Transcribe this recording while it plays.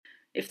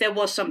if there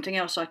was something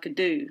else I could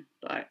do,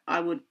 like I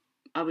would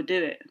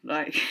do it.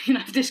 Like, you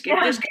know, if this could be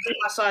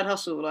my side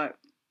hustle, like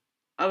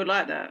I would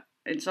like that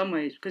in some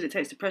ways because it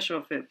takes the pressure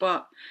off it.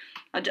 But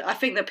I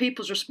think that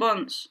people's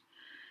response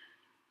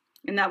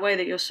in that way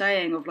that you're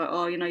saying of like,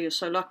 oh, you know, you're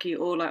so lucky,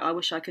 or like, I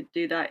wish I could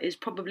do that, is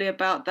probably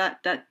about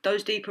that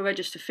those deeper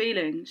register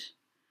feelings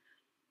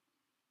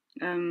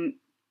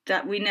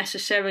that we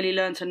necessarily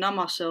learn to numb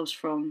ourselves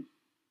from,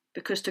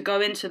 because to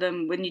go into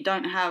them when you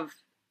don't have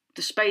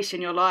the space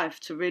in your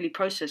life to really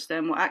process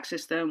them or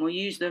access them or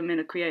use them in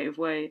a creative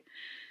way,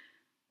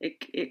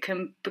 it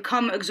can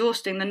become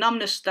exhausting. The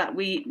numbness that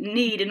we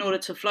need in order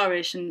to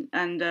flourish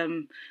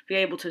and be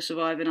able to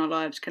survive in our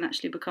lives can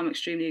actually become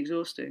extremely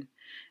exhausting.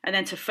 And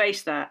then to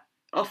face that,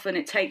 often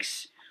it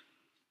takes,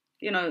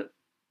 you know,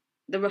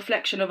 the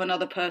reflection of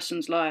another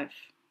person's life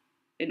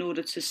in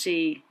order to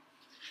see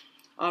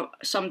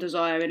some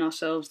desire in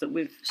ourselves that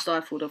we've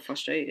stifled or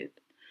frustrated.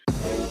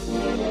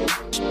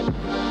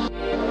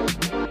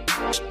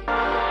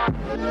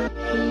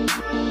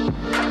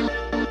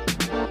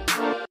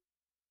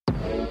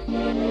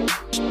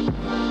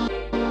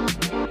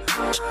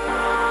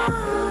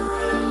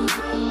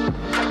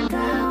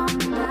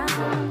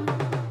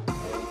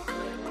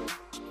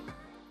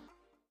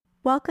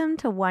 Welcome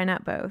to Why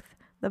Not Both,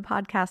 the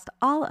podcast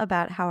all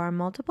about how our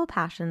multiple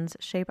passions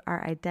shape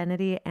our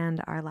identity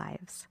and our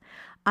lives.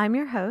 I'm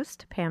your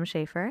host, Pam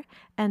Schaefer,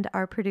 and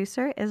our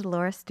producer is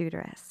Laura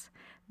Studeris.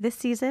 This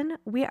season,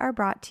 we are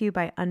brought to you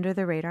by Under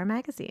the Radar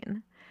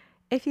magazine.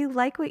 If you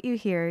like what you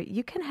hear,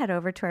 you can head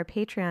over to our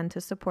Patreon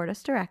to support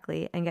us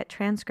directly and get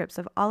transcripts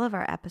of all of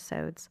our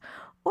episodes,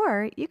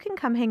 or you can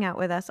come hang out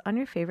with us on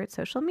your favorite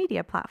social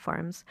media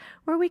platforms,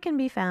 where we can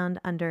be found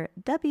under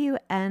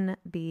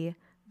WNB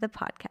the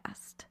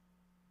podcast.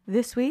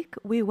 This week,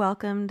 we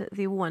welcomed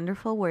the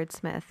wonderful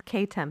wordsmith,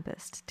 Kay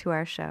Tempest, to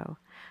our show.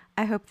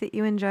 I hope that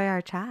you enjoy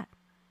our chat.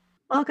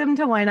 Welcome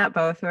to Why Not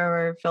Both, where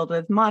we're filled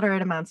with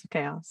moderate amounts of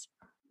chaos.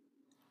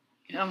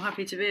 I'm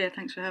happy to be here.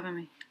 Thanks for having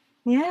me.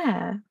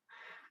 Yeah.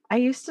 I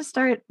used to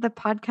start the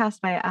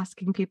podcast by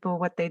asking people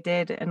what they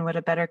did and what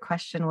a better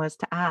question was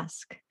to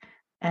ask.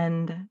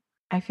 And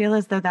I feel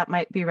as though that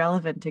might be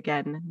relevant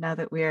again now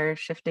that we are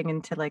shifting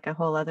into like a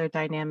whole other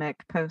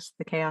dynamic post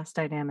the chaos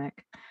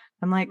dynamic.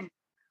 I'm like,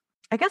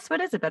 I guess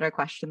what is a better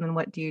question than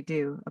what do you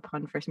do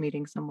upon first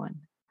meeting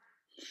someone?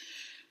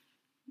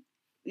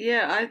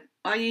 Yeah,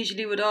 I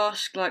usually would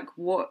ask like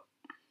what,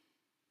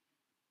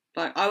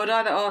 like I would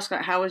either ask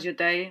like how was your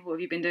day, what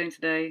have you been doing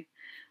today,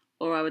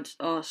 or I would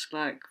ask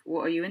like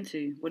what are you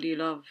into, what do you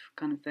love,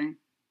 kind of thing.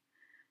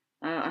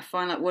 I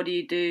find like what do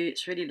you do,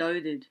 it's really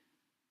loaded.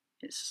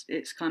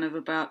 It's kind of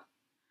about,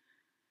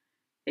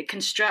 it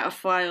can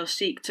stratify or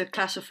seek to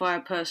classify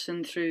a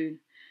person through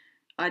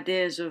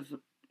ideas of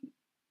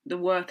the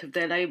worth of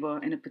their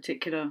labour in a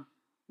particular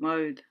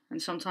mode,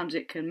 and sometimes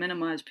it can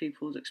minimise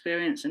people's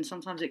experience, and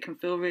sometimes it can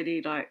feel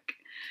really like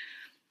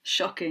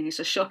shocking. It's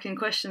a shocking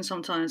question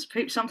sometimes.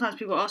 Sometimes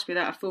people ask me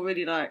that, I feel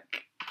really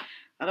like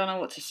I don't know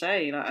what to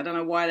say. Like I don't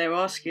know why they're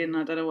asking.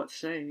 I don't know what to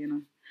say.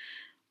 You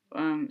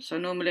know. So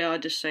normally I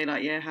just say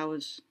like, yeah, how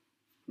was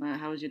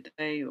your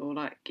day, or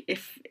like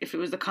if it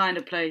was the kind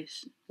of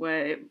place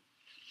where it,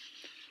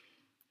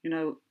 you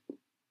know,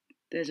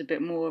 there's a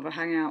bit more of a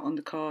hangout on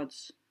the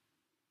cards,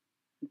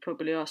 I'd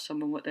probably ask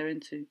someone what they're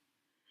into.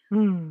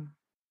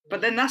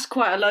 But then that's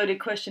quite a loaded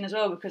question as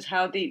well, because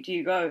how deep do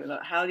you go?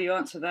 Like how do you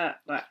answer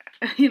that? Like,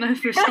 you know,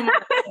 for someone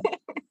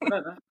I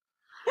don't know.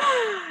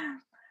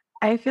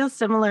 I feel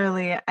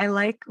similarly. I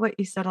like what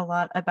you said a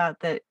lot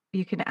about that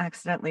you can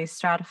accidentally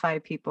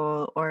stratify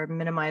people or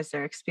minimize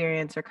their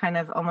experience, or kind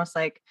of almost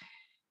like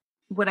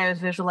what I was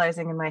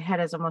visualizing in my head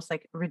is almost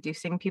like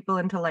reducing people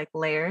into like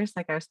layers.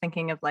 Like I was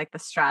thinking of like the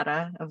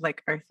strata of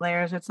like earth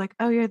layers. It's like,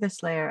 oh, you're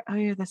this layer. Oh,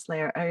 you're this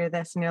layer. Oh, you're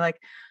this. And you're like,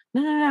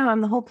 no,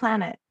 I'm the whole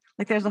planet.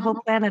 Like there's a whole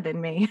planet in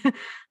me.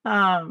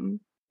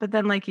 But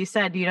then, like you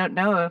said, you don't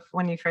know if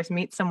when you first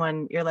meet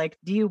someone, you're like,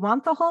 do you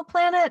want the whole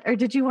planet or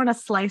did you want a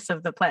slice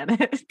of the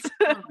planet?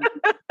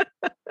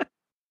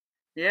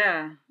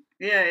 Yeah.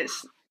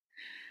 It's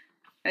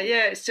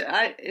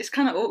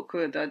kind of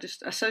awkward. I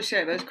just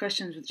associate those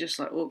questions with just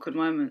like awkward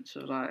moments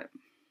of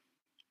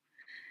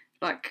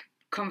like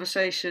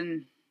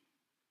conversation,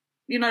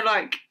 you know,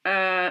 like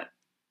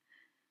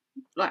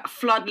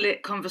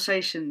floodlit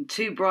conversation,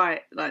 too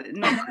bright, like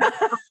not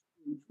cool,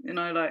 you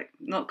know, like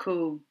not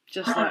cool,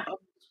 just like on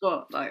the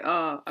spot, like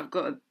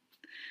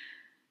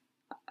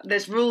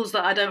there's rules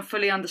that I don't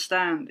fully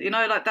understand, you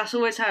know, like that's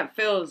always how it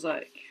feels,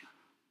 like,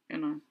 you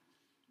know.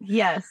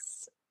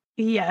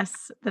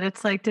 Yes, that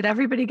it's like, did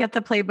everybody get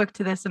the playbook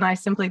to this and I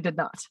simply did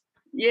not?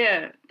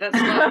 Yeah, that's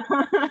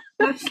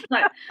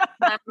like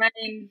my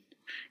main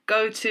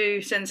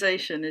go-to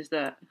sensation is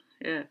that.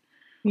 Yeah.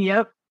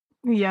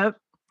 Yep.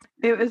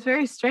 It was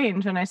very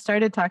strange when I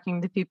started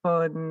talking to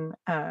people in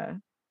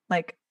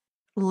like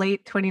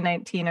late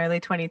 2019, early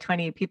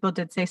 2020. People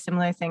did say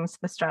similar things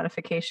to the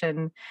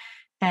stratification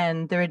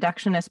and the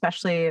reduction,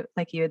 especially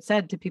like you had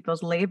said, to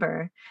people's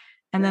labor.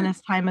 And then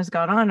as time has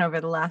gone on over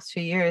the last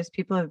few years,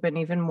 people have been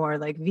even more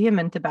like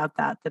vehement about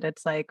that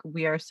it's like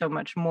we are so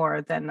much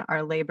more than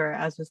our labor,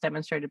 as was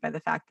demonstrated by the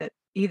fact that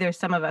either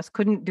some of us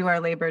couldn't do our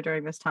labor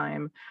during this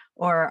time,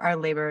 or our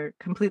labor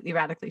completely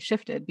radically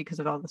shifted because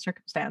of all the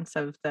circumstance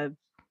of the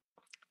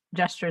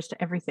gestures to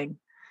everything.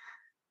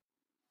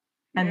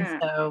 And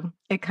so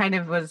it kind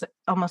of was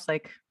almost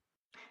like,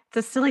 it's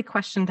a silly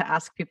question to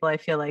ask people, I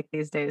feel like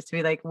these days, to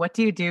be like, what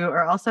do you do?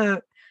 Or also,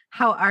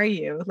 how are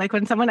you? Like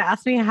when someone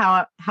asks me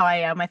how I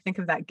am, I think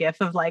of that gif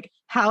of like,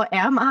 how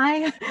am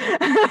I?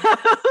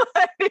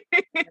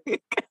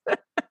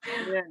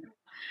 Yeah.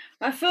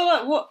 I feel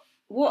like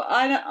what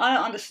I don't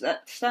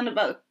understand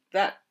about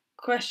that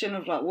question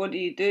of like, what do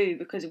you do?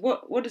 Because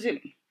what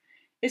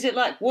is it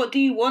like, what do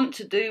you want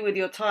to do with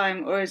your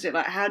time? Or is it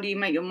like, how do you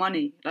make your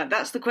money? Like,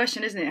 that's the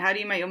question, isn't it? How do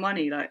you make your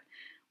money? Like,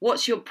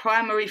 what's your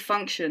primary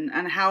function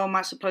and how am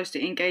I supposed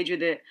to engage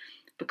with it?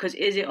 Because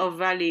is it of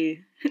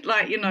value?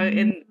 Like, you know,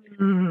 in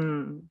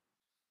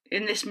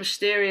this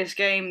mysterious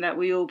game that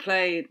we all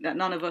play that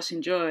none of us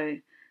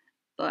enjoy,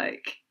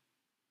 like,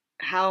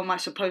 how am I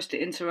supposed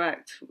to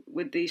interact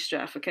with these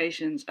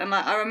stratifications? And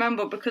like, I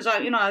remember, because I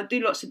do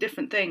lots of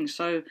different things.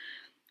 So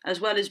as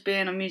well as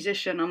being a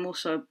musician, I'm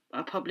also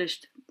a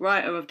published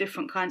writer of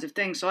different kinds of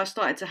things. So I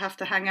started to have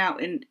to hang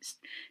out in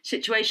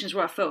situations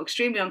where I felt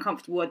extremely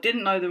uncomfortable. I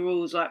didn't know the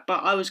rules, like,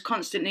 but I was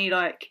constantly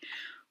like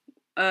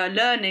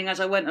learning as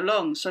I went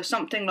along. So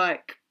something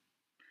like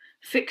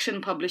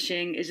fiction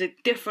publishing is a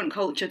different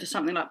culture to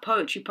something like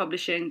poetry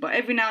publishing. But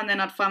every now and then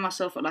I'd find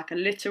myself at like a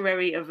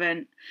literary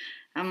event,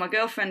 and my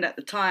girlfriend at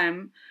the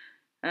time,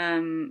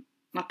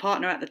 my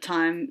partner at the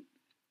time,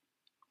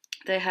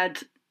 they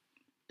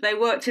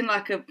worked in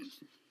like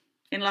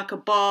a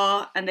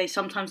bar, and they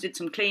sometimes did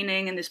some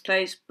cleaning in this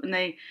place, and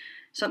they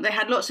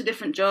had lots of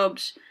different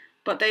jobs,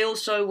 but they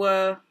also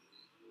were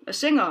a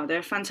singer. They're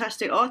a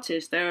fantastic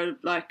artist. They're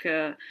like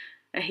a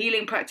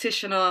healing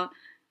practitioner.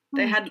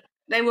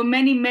 They were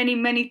many, many,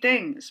 many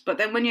things. But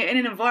then when you're in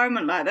an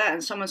environment like that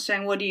and someone's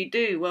saying, "What do you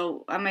do?"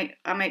 Well, I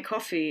make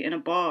coffee in a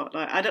bar.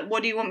 Like,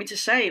 what do you want me to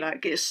say?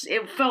 Like,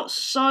 it felt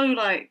so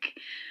like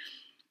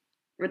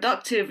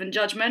reductive and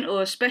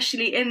judgmental,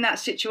 especially in that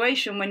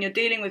situation when you're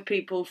dealing with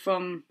people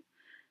from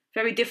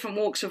very different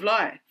walks of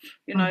life,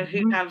 you know,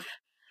 who have,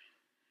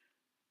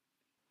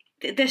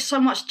 there's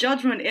so much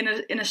judgment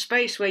in a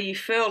space where you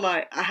feel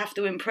like, I have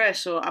to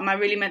impress, or am I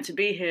really meant to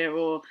be here,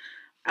 or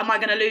am I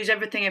going to lose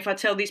everything if I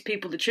tell these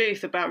people the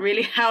truth about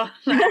really how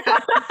my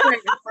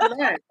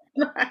life?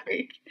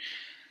 Like,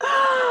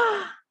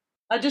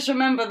 I just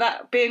remember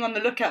that, being on the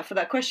lookout for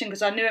that question,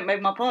 because I knew it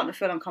made my partner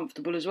feel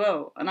uncomfortable as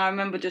well. And I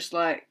remember just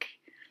like,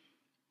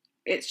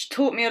 it's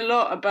taught me a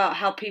lot about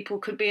how people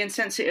could be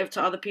insensitive to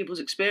other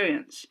people's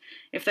experience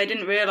if they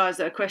didn't realise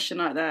that a question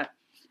like that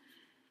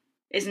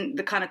isn't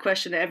the kind of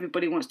question that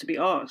everybody wants to be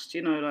asked,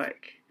 you know,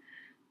 like.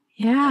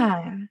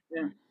 Yeah.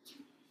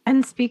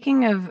 And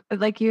speaking of,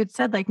 like you had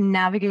said, like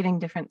navigating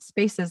different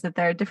spaces, that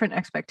there are different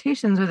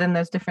expectations within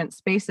those different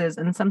spaces,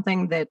 and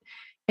something that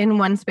in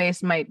one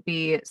space might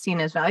be seen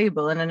as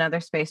valuable, in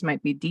another space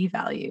might be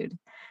devalued.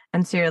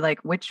 And so you're like,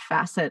 which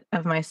facet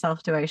of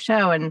myself do I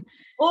show? And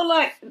or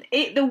like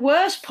the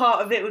worst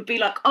part of it would be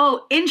like,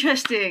 oh,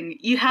 interesting.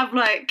 You have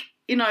like,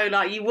 you know,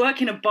 like you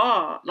work in a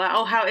bar. Like,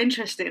 oh, how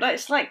interesting. Like,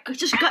 it's like,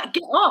 just get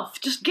off.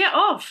 Just get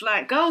off.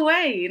 Like, go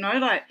away. You know,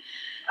 like,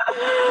 I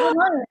don't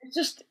know.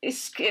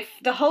 If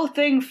the whole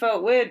thing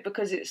felt weird,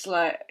 because it's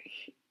like,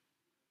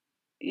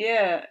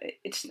 yeah,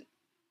 it's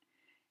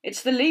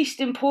the least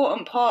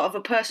important part of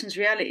a person's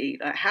reality.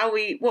 Like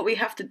what we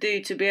have to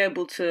do to be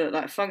able to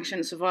like function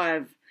and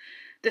survive.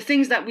 The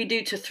things that we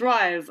do to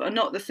thrive are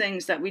not the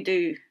things that we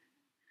do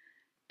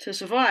to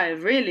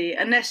survive, really,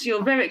 unless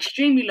you're very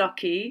extremely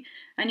lucky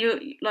and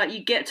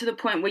you get to the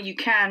point where you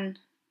can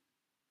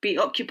be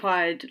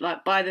occupied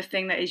like by the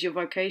thing that is your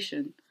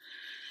vocation.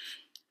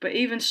 But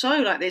even so,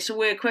 like, it's a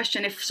weird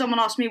question. If someone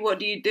asks me, what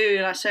do you do?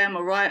 And I say I'm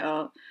a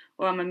writer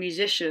or I'm a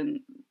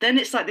musician, then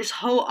it's like this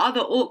whole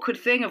other awkward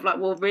thing of like,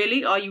 well,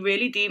 really? Are you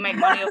really? Do you make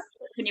money? Or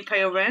can you pay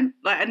your rent?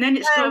 Like, and then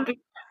it's got to be,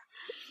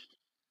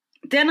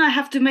 then I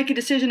have to make a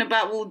decision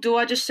about, well, do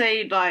I just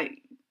say like,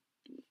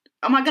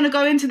 am I going to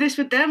go into this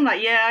with them?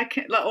 Like, yeah, I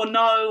can, like, or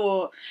no,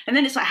 or, and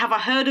then it's like, have I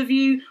heard of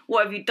you?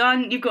 What have you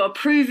done? You've got to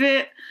prove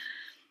it.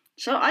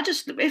 So I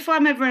just, if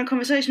I'm ever in a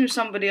conversation with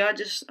somebody,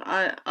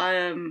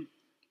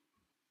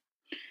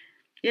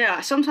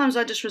 yeah, sometimes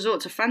I just resort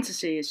to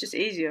fantasy. It's just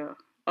easier.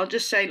 I'll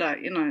just say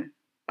like, you know,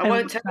 I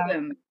won't tell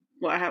them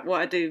what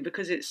I do,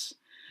 because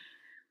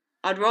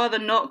I'd rather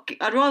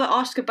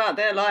ask about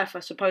their life, I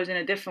suppose, in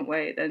a different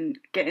way than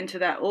get into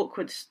that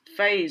awkward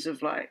phase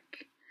of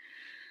like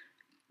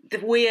the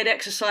weird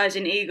exercise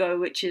in ego,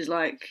 which is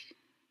like,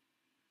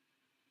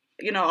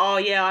 you know, oh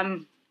yeah,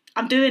 I'm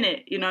doing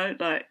it, you know,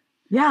 like.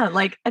 Yeah,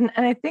 like, and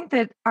I think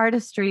that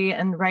artistry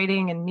and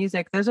writing and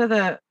music, those are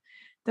the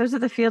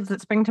fields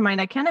that spring to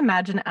mind. I can't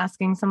imagine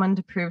asking someone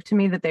to prove to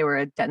me that they were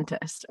a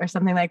dentist or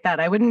something like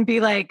that. I wouldn't be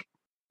like,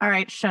 all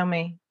right, show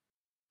me.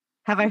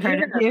 Have I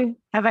heard of you?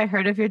 Have I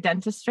heard of your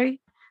dentistry?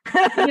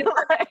 Yeah,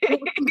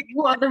 Like,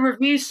 what are the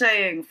reviews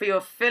saying for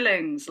your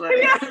fillings? Like,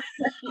 yeah.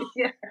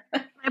 yeah,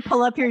 I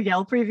pull up your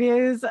Yelp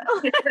reviews.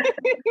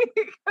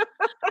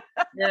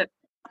 yeah.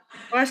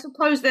 Well, I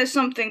suppose there's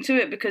something to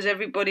it because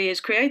everybody is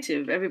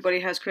creative. Everybody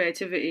has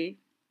creativity,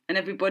 and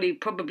everybody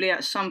probably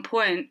at some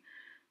point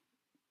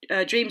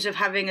dreams of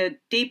having a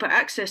deeper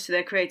access to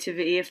their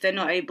creativity if they're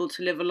not able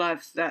to live a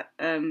life that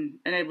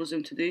enables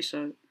them to do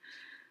so.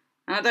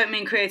 And I don't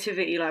mean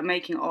creativity like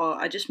making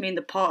art. I just mean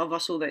the part of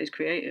us all that is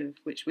creative,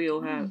 which we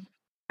all have.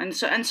 And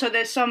so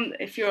there's some.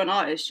 If you're an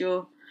artist,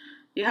 you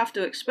have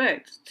to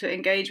expect to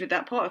engage with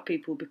that part of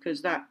people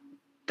because that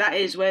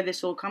is where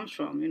this all comes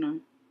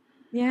from.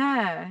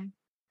 Yeah.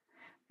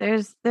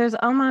 There's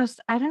almost,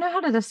 I don't know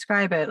how to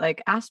describe it.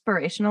 Like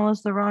aspirational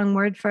is the wrong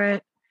word for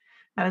it.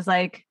 I was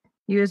like,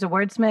 you as a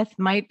wordsmith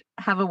might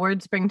have a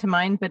word spring to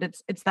mind, but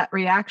it's that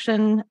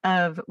reaction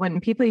of when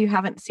people you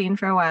haven't seen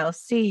for a while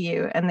see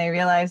you and they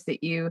realize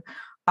that you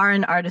are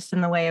an artist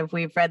in the way of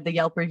we've read the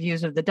Yelp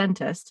reviews of the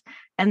dentist,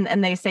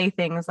 and they say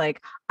things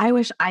like, I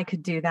wish I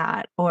could do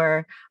that,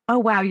 or oh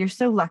wow, you're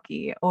so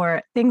lucky,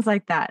 or things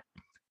like that.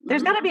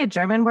 There's got to be a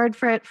German word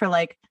for it, for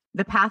like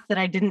the path that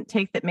I didn't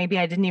take that maybe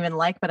I didn't even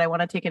like, but I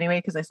want to take anyway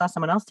because I saw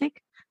someone else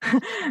take.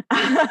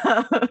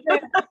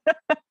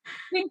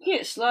 think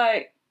it's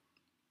like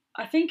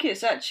I think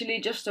it's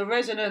actually just a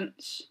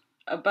resonance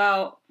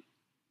about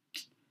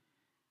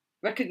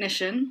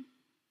recognition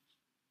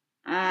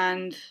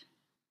and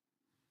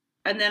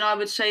and then I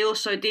would say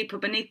also deeper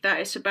beneath that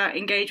it's about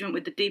engagement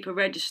with the deeper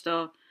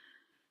register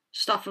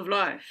stuff of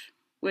life,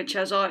 which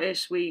as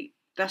artists we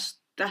that's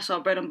our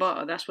bread and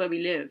butter, that's where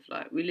we live.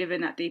 Like we live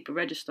in that deeper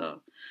register.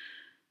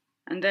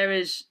 And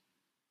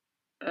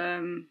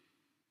um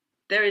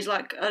there is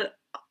like a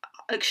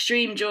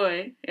extreme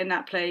joy in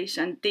that place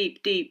and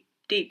deep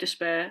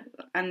despair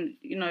and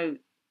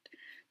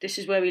this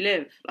is where we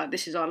live. Like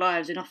this is our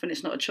lives, and often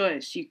it's not a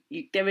choice.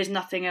 There is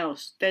nothing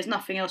else. There's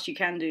nothing else you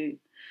can do.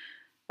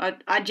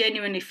 I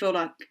genuinely feel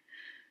like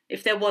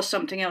if there was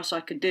something else I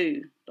could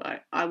do,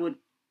 like I would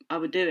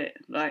do it.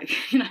 Like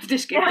if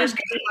this could be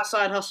my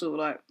side hustle,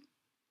 like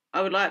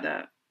I would like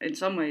that in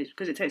some ways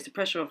because it takes the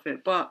pressure off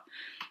it. But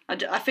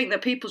I think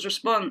that people's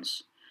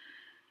response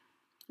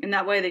in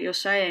that way that you're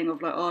saying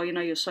of like, oh,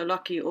 you're so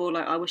lucky, or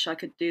like I wish I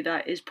could do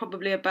that, is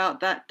probably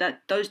about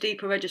that those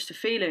deeper register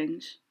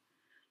feelings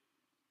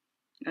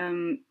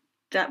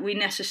that we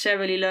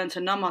necessarily learn to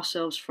numb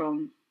ourselves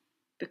from,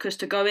 because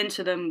to go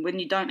into them when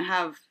you don't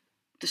have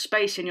the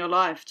space in your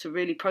life to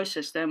really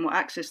process them or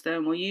access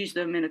them or use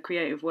them in a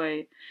creative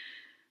way,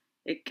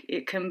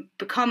 it can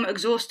become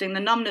exhausting. The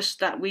numbness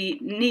that we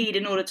need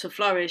in order to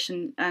flourish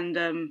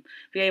and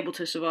be able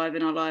to survive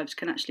in our lives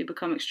can actually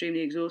become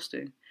extremely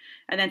exhausting.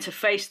 And then to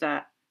face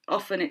that,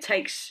 often it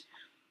takes,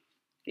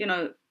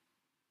 the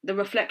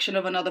reflection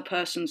of another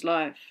person's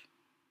life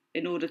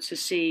in order to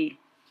see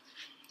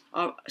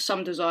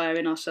some desire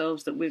in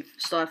ourselves that we've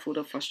stifled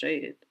or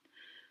frustrated.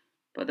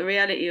 But the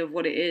reality of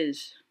what it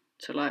is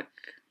to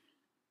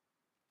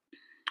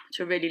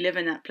really live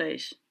in that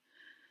place,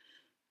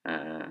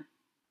 I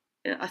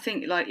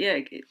think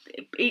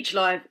each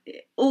life,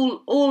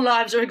 all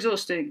lives are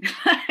exhausting.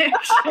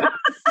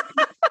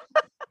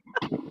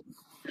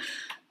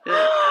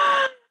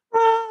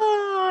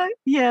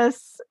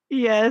 Yes.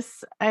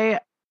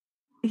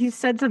 He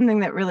said something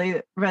that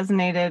really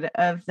resonated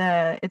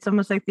it's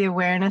almost like the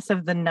awareness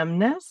of the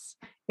numbness.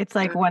 It's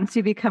like once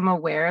you become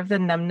aware of the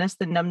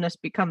numbness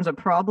becomes a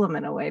problem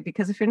in a way,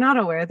 because if you're not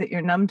aware that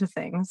you're numb to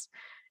things,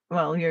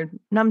 well, you're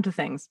numb to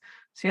things.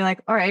 So you're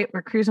like, all right,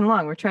 we're cruising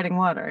along, we're treading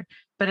water.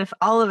 But if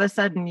all of a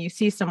sudden you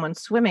see someone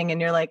swimming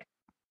and you're like,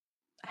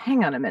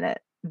 hang on a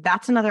minute,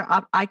 that's another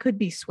I could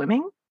be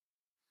swimming,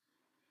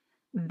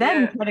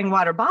 then treading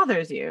water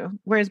bothers you.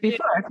 Whereas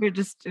before, if you're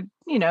just,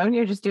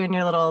 you're just doing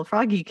your little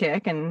froggy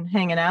kick and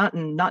hanging out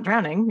and not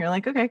drowning, you're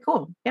like, okay,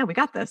 cool. Yeah, we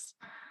got this.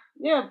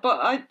 Yeah,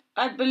 but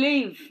I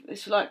believe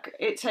it's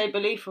a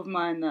belief of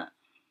mine that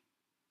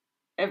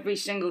every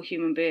single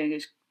human being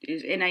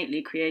is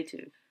innately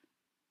creative.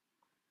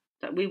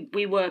 That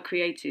we were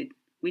created.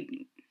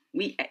 We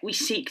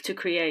seek to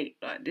create.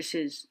 Like this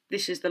is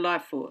the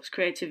life force.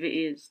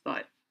 Creativity is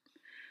like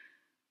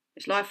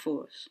it's life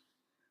force.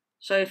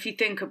 So if you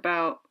think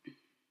about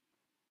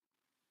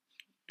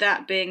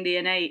that being the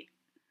innate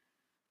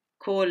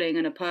calling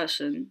in a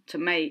person to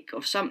make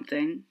of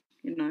something,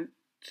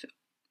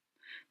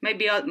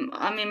 maybe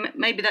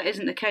maybe that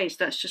isn't the case.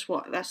 That's just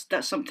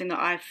that's something that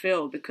I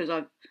feel because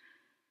of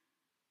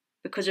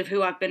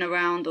who I've been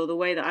around or the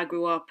way that I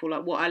grew up or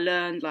like what I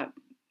learned like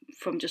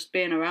from just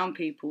being around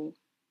people.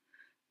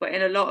 But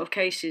in a lot of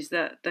cases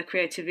that the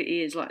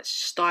creativity is like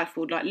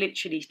stifled, like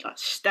literally like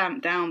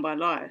stamped down by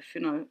life,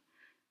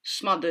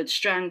 smothered,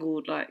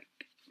 strangled, like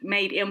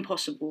made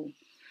impossible.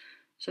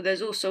 So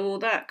there's also all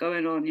that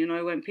going on,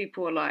 when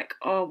people are like,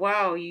 oh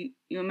wow, you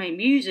make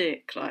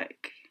music,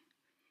 like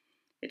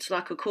it's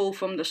like a call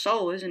from the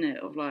soul, isn't it?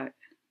 Of like,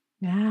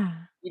 yeah,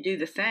 you do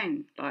the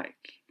thing,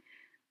 like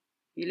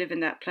you live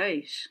in that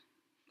place.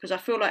 Because I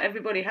feel like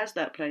everybody has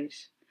that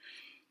place.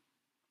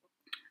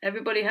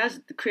 Everybody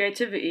has the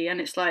creativity, and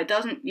it's like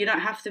you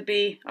don't have to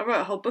be. I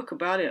wrote a whole book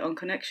about it on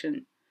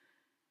connection.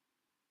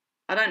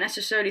 I don't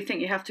necessarily think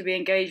you have to be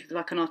engaged with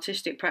like an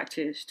artistic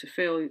practice to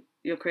feel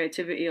your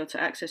creativity or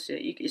to access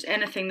it. It's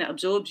anything that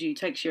absorbs you,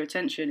 takes your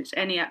attention. It's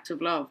any act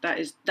of love that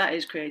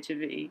is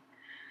creativity.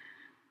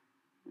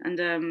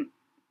 And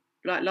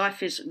like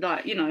life is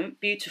like, you know,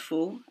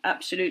 beautiful,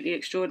 absolutely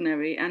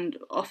extraordinary, and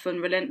often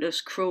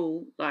relentless,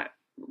 cruel. Like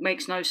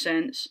makes no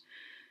sense.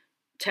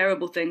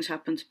 Terrible things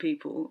happen to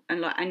people,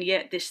 and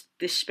yet this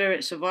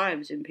spirit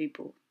survives in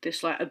people.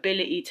 This like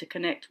ability to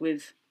connect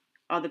with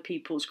other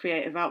people's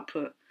creative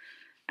output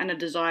and a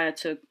desire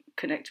to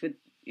connect with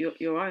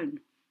your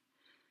own.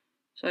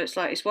 So it's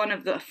like it's one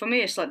of the for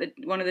me it's like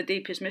one of the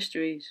deepest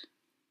mysteries,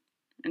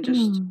 and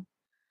just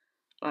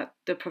like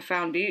the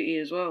profound beauty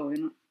as well,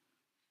 you know.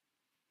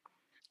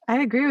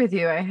 I agree with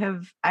you.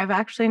 I've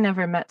actually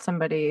never met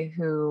somebody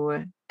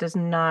who does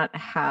not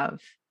have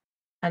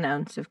an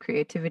ounce of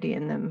creativity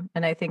in them.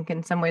 And I think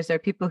in some ways there are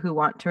people who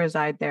want to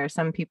reside there.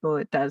 Some people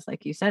it does,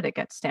 like you said, it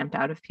gets stamped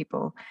out of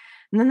people.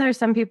 And then there's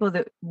some people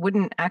that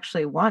wouldn't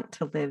actually want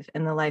to live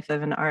in the life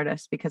of an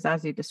artist because,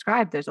 as you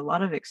described, there's a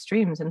lot of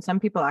extremes, and some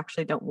people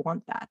actually don't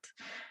want that.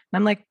 And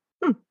I'm like,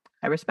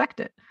 I respect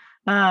it.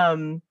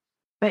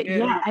 But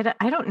yeah,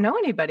 I don't know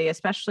anybody,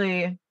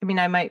 especially, I mean,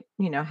 I might,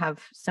 you know,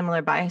 have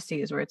similar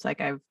biases where it's like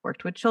I've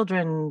worked with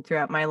children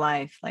throughout my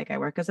life. Like I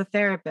work as a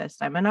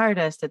therapist, I'm an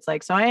artist. It's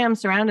like, so I am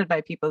surrounded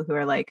by people who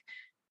are like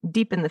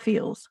deep in the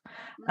feels.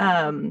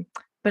 But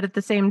at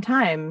the same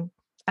time,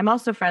 I'm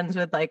also friends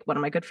with like one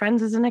of my good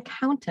friends is an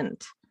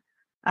accountant.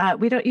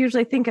 We don't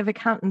usually think of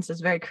accountants as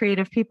very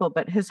creative people,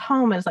 but his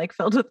home is like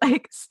filled with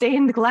like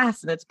stained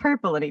glass and it's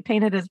purple, and he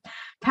painted his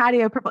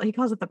patio purple. He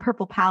calls it the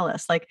Purple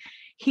Palace. Like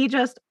he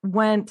just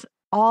went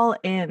all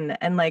in,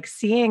 and like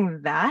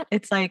seeing that,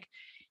 it's like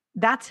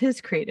that's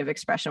his creative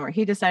expression where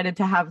he decided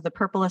to have the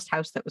purplest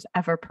house that was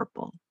ever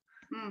purple.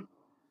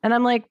 And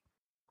I'm like,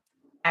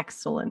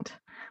 excellent.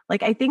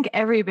 Like I think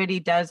everybody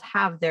does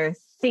have their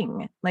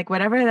thing, like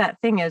whatever that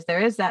thing is,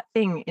 there is that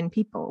thing in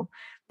people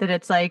that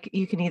it's like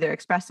you can either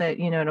express it,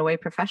 you know, in a way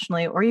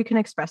professionally, or you can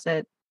express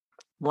it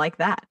like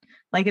that.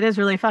 Like it is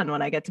really fun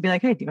when I get to be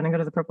like, hey, do you want to go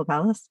to the Purple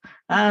Palace?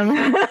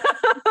 And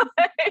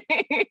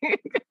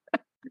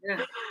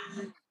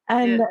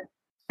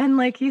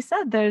like you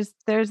said, there's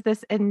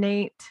this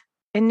innate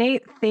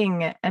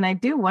thing, and I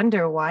do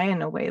wonder why,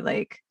 in a way,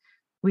 like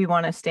we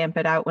want to stamp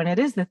it out when it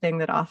is the thing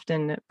that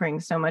often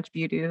brings so much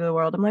beauty to the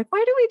world. I'm like,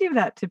 why do we do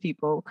that to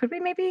people? Could we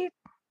maybe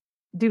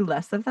do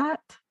less of that,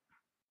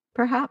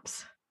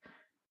 perhaps?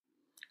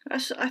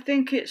 I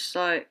think it's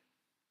like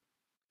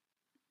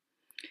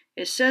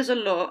it says a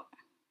lot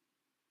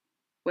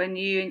when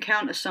you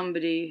encounter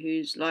somebody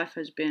whose life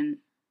has been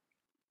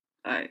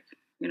like,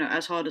 you know,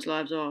 as hard as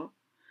lives are,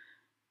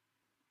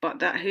 but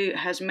that who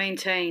has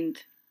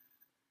maintained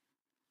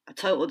a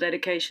total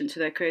dedication to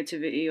their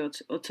creativity or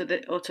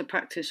to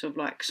practice of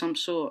like some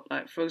sort.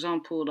 Like for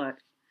example, like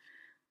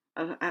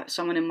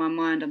someone in my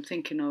mind I'm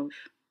thinking of,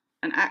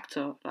 an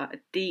actor, like a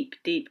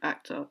deep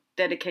actor,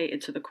 dedicated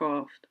to the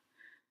craft.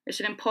 It's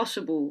an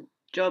impossible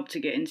job to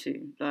get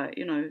into. Like,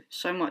 you know,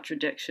 so much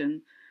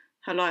rejection.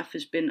 Her life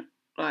has been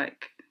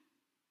like,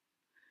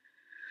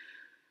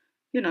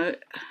 you know,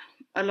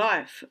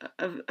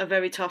 a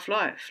very tough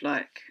life.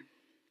 Like,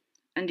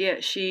 and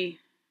yet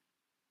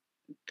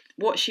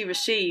what she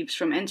receives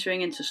from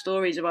entering into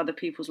stories of other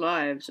people's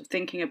lives, of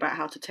thinking about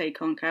how to take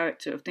on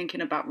character, of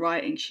thinking about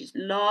writing. She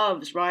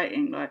loves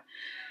writing. Like,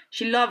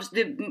 she loves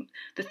the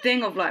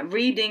thing of like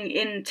reading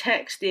in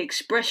text the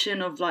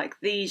expression of like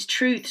these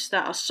truths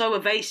that are so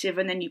evasive,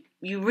 and then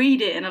you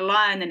read it in a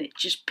line and it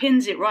just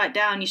pins it right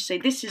down. You say,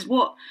 this is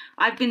what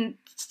I've been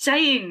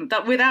saying,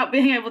 that without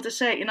being able to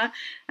say it, you know.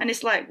 And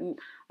it's like,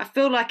 I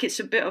feel like it's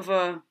a bit of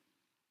a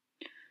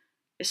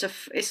it's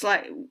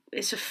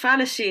a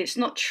fallacy. It's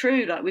not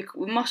true. Like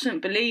we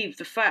mustn't believe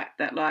the fact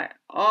that like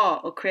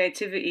art or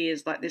creativity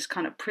is like this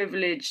kind of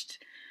privileged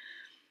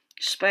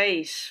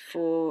space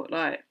for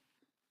like,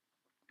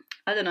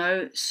 I don't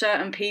know,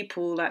 certain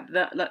people that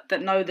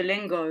know the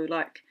lingo.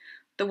 Like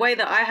the way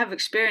that I have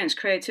experienced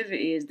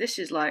creativity is this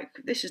is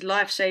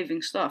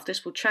life-saving stuff.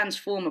 This will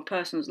transform a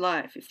person's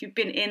life. If you've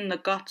been in the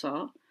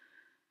gutter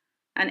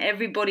and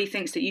everybody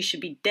thinks that you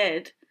should be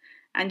dead,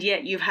 and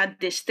yet you've had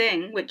this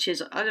thing, which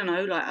is, I don't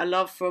know, like a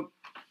love for,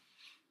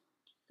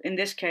 in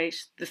this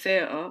case, the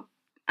theatre,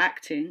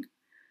 acting,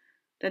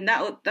 then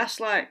that's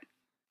like,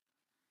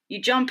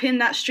 you jump in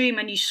that stream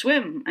and you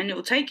swim, and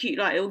it'll take you,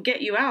 like, it'll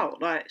get you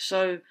out. Like,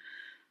 so,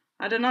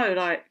 I don't know,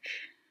 like,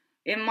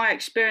 in my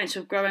experience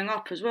of growing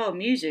up as well,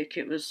 music,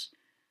 it was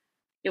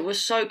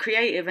so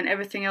creative and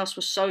everything else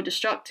was so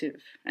destructive.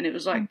 And it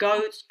was like,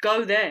 go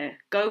there,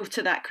 go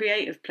to that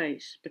creative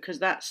place, because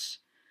that's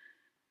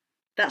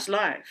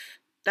life.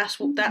 That's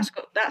going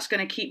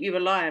to keep you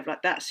alive.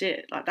 Like, that's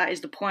it. Like, that is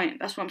the point.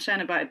 That's what I'm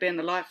saying about it being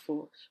the life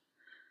force.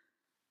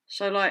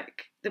 So,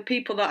 like, the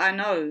people that I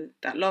know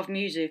that love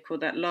music or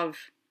that love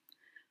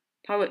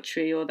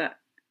poetry or that,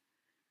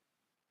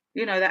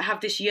 you know, that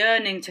have this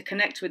yearning to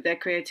connect with their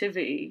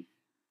creativity,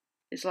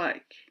 It's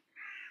like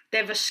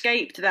they've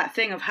escaped that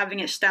thing of having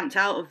it stamped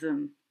out of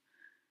them.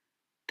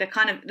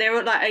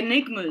 They're like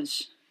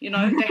enigmas, you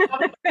know. They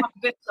haven't become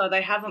bitter.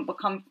 They haven't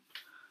become.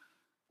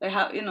 They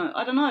have, you know.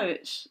 I don't know.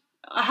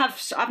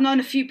 I've known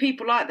a few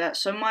people like that.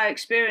 So my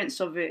experience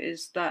of it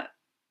is that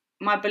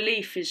my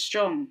belief is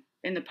strong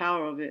in the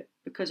power of it,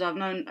 because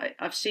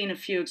I've seen a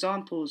few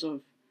examples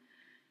of,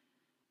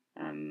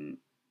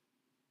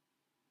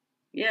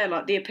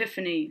 like the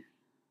epiphany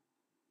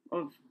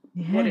of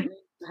what it means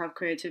to have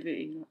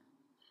creativity.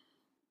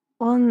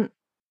 Well, and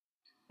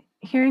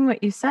hearing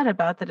what you said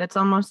about that, it's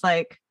almost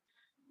like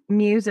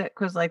music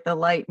was like the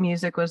light.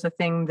 Music was the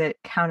thing that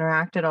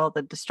counteracted all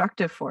the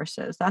destructive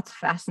forces. That's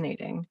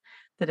fascinating.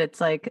 That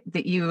it's like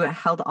that you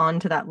held on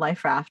to that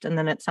life raft, and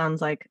then it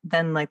sounds like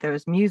then like there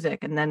was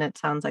music, and then it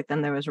sounds like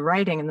then there was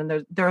writing, and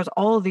then there was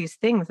all these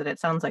things that it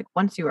sounds like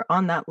once you were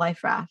on that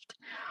life raft,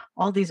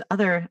 all these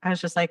other, I was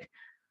just like,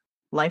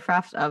 life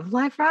rafts of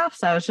life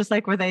rafts. I was just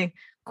like, were they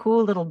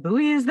cool little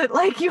buoys that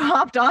like you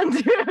hopped onto?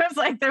 It was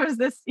like there was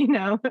this, you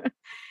know, it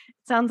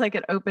sounds like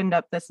it opened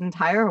up this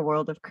entire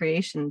world of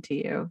creation to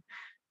you,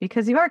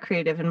 because you are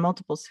creative in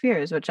multiple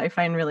spheres, which I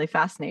find really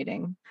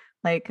fascinating.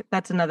 Like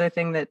that's another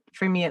thing that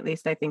for me at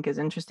least I think is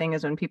interesting,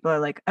 is when people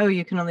are like, oh,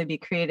 you can only be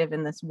creative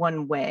in this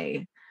one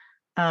way.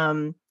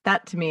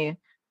 That to me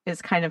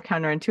is kind of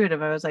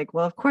counterintuitive. I was like,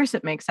 well, of course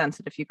it makes sense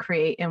that if you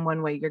create in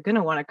one way, you're going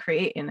to want to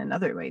create in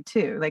another way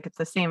too. Like it's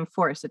the same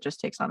force, it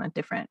just takes on a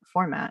different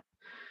format.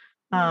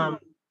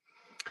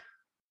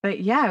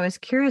 But yeah, I was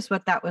curious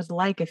what that was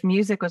like. If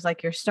music was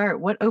like your start,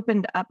 what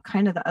opened up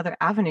kind of the other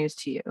avenues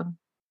to you?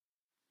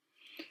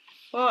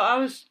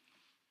 Well,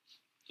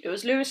 it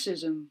was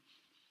lyricism.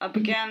 I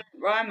began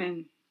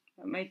rhyming,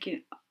 I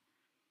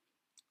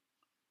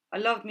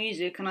loved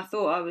music, and I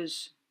thought I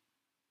was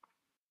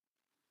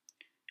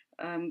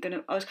I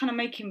was kind of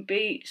making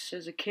beats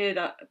as a kid.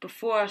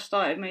 Before I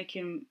started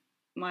making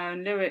my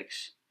own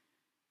lyrics,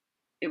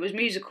 it was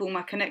musical,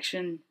 my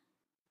connection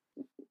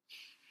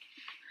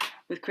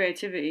with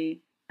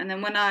creativity. And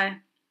then when I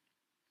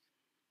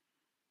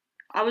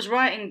was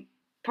writing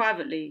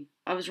privately,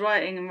 I was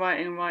writing and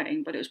writing and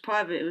writing, but it was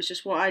private. It was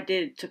just what I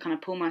did to kind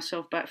of pull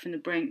myself back from the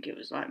brink. It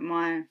was like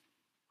it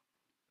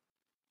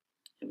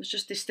was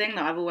just this thing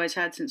that I've always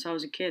had since I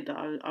was a kid,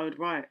 that I would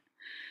write.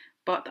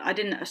 But I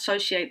didn't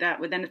associate that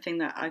with anything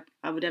that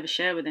I would ever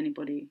share with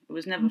anybody. It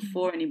was never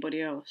for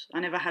anybody else. I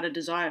never had a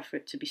desire for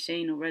it to be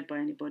seen or read by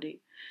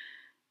anybody.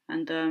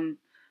 And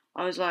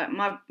I was like,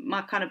 my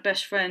kind of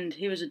best friend,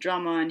 he was a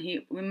drummer, and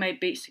we made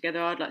beats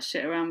together. I'd like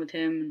sit around with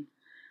him, and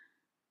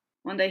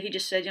one day he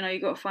just said, you know, you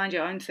got to find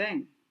your own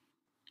thing.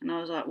 And I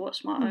was like,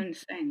 what's my own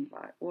thing?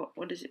 Like,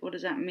 what is it? What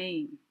does that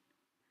mean?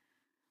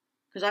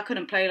 Because I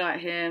couldn't play like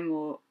him,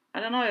 or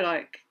I don't know.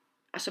 Like,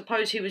 I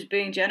suppose he was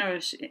being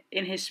generous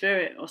in his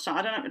spirit or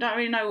something. I don't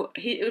really know.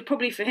 It was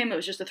probably, for him it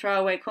was just a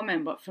throwaway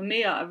comment, but for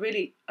me, I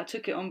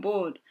took it on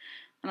board,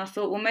 and I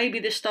thought, well, maybe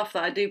this stuff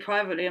that I do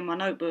privately in my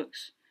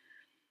notebooks,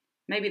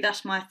 maybe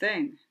that's my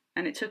thing.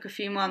 And it took a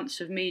few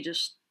months of me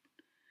just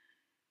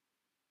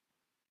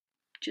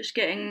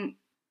getting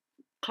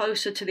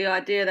closer to the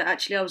idea that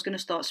actually I was going to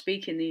start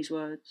speaking these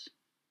words.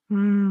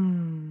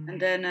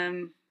 And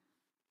then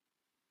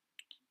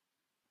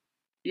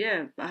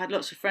I had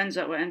lots of friends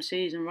that were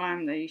MCs and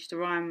rhyme. They used to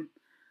rhyme,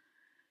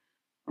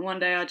 and one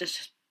day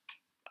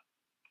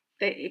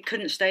it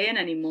couldn't stay in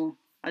anymore.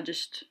 I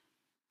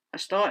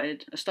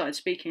started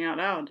speaking out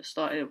loud.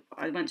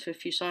 I went to a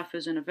few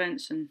cyphers and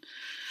events, and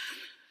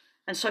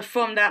so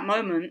from that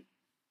moment,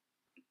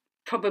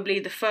 probably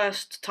the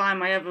first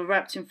time I ever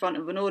rapped in front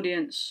of an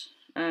audience,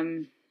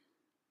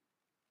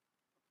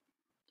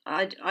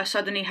 I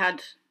suddenly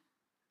had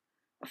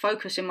a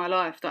focus in my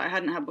life that I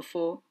hadn't had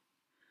before,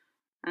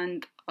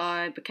 and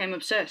I became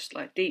obsessed,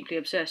 like deeply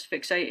obsessed,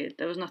 fixated.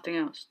 There was nothing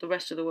else. The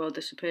rest of the world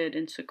disappeared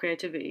into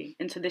creativity,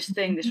 into this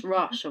thing, this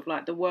rush of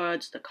like the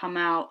words that come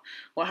out,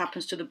 what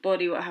happens to the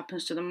body, what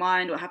happens to the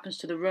mind, what happens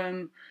to the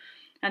room.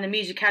 And the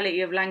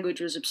musicality of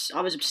language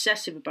I was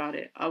obsessive about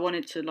it. I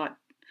wanted to, like,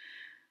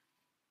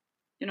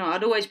 you know,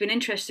 I'd always been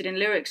interested in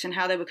lyrics and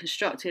how they were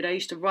constructed. I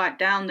used to write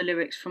down the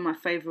lyrics from my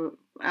favourite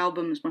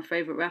albums, my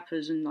favourite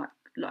rappers, and like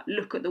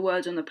look at the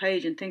words on the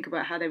page and think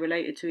about how they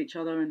related to each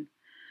other. And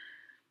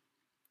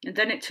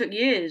then it took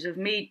years of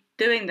me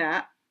doing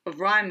that, of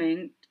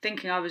rhyming,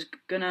 thinking I was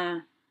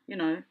gonna, you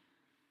know,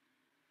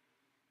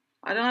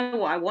 I don't know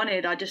what I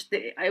wanted.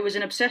 It was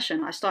an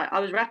obsession. I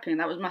was rapping.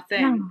 That was my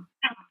thing.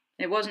 Yeah.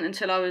 It wasn't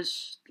until I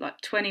was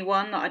like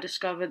 21 that I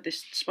discovered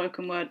this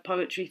spoken word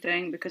poetry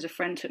thing, because a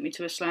friend took me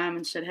to a slam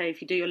and said, hey,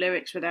 if you do your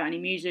lyrics without any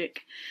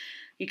music,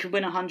 you could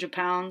win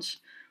 £100.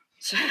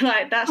 So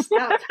like that's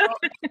how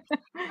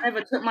I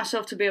never took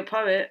myself to be a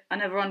poet. I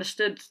never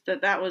understood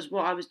that was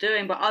what I was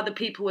doing, but other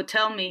people would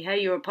tell me,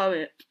 hey, you're a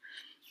poet.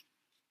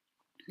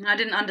 And I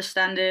didn't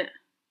understand it.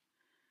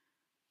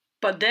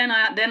 But then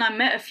I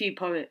met a few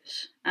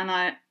poets, and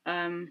I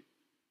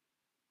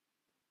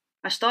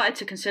started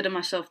to consider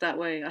myself that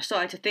way. I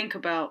started to think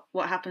about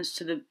what happens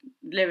to the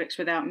lyrics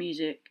without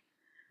music.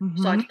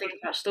 Started to think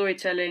about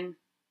storytelling.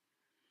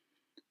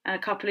 And a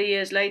couple of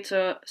years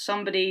later,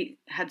 somebody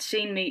had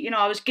seen me.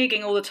 I was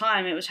gigging all the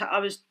time.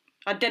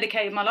 I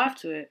dedicated my life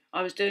to it.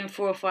 I was doing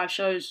 4 or 5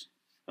 shows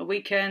a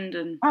weekend,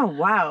 and oh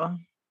wow,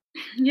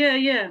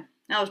 yeah.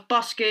 I was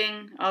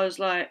busking. I was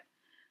like,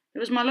 it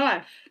was my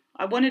life.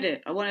 I wanted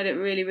it. I wanted it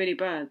really, really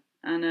bad.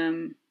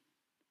 And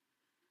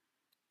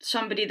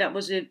somebody that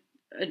was a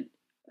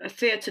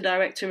theatre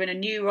director in a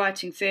new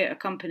writing theatre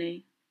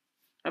company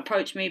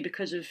approached me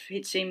because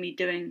he'd seen me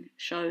doing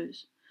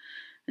shows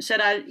and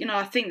said,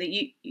 I think that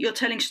you're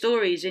telling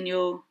stories in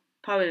your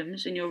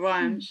poems, in your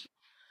rhymes.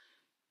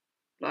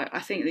 Like, I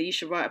think that you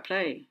should write a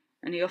play.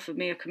 And he offered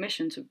me a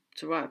commission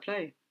to write a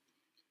play.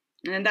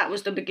 And then that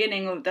was the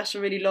beginning of, that's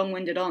a really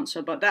long-winded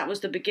answer, but that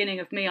was the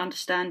beginning of me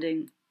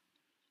understanding,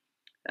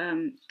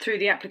 through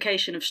the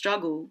application of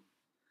struggle,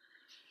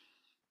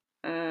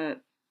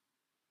 that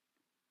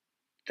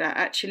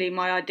actually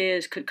my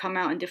ideas could come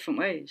out in different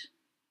ways.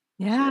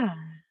 Yeah.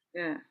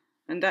 Yeah.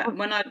 And that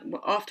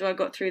after I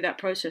got through that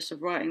process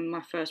of writing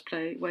my first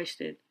play,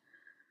 Wasted,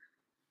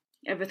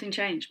 everything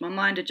changed. My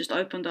mind had just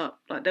opened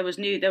up. Like there was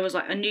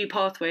like a new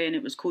pathway, and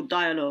it was called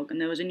dialogue,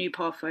 and there was a new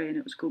pathway, and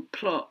it was called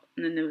plot,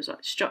 and then there was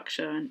like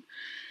structure, and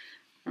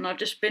I've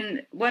just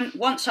been,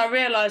 once I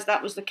realised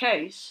that was the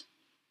case,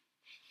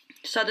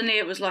 suddenly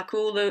it was like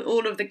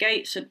all of the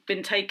gates had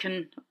been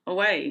taken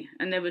away,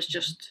 and there was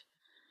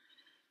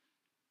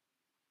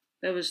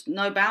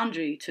no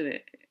boundary to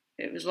it.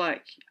 It was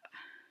like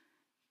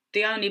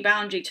the only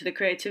boundary to the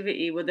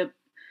creativity were the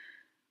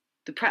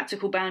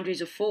practical boundaries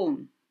of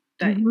form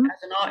that, as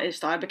an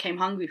artist, I became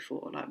hungry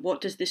for. Like,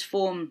 what does this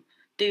form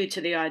do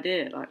to the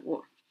idea? Like,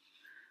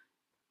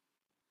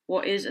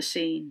 what is a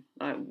scene?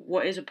 Like,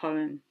 what is a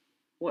poem?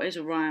 What is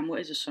a rhyme? What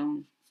is a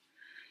song?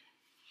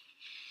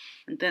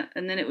 And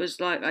then it was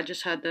like I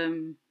just had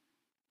an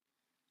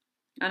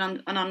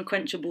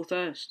unquenchable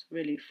thirst,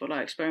 really, for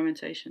like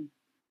experimentation.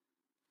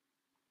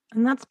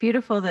 And that's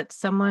beautiful that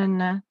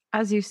someone,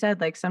 as you said,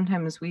 like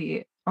sometimes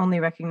we only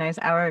recognize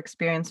our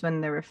experience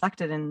when they're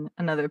reflected in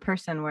another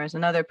person, whereas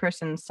another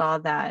person saw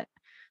that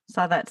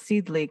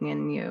seedling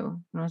in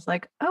you and was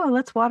like, oh,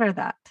 let's water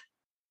that.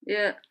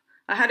 Yeah.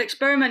 I had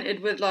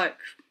experimented with like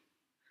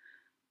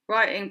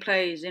writing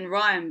plays in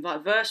rhyme,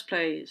 like verse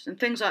plays and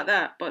things like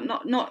that, but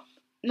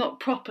not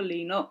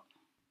properly, not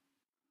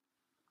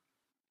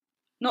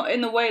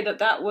in the way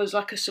that was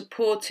like a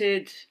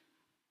supported,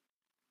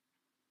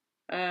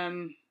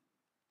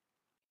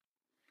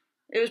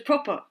 it was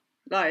proper.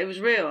 Like, it was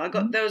real.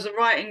 There was a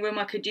writing room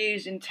I could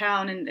use in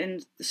town,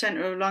 in the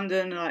centre of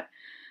London. Like,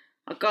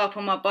 I'd go up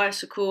on my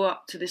bicycle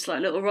up to this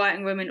like little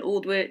writing room in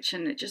Aldwych,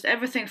 and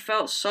everything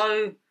felt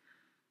so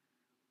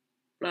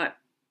like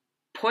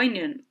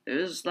poignant. It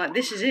was like,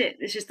 this is it.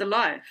 This is the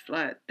life.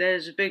 Like,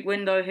 there's a big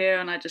window here,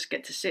 and I just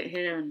get to sit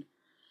here, and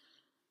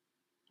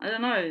I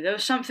don't know. There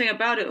was something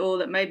about it all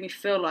that made me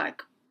feel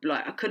like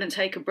I couldn't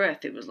take a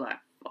breath. It was like,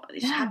 oh,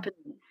 it's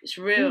happening. It's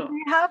real.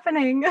 It's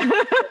happening.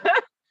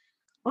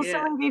 Well,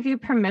 someone gave you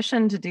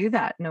permission to do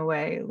that in a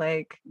way.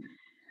 Like,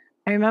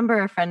 I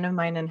remember a friend of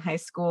mine in high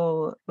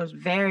school was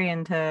very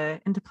into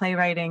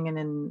playwriting,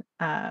 and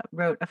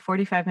wrote a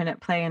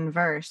 45-minute play in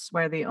verse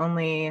where the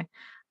only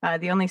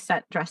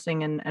set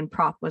dressing and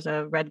prop was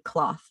a red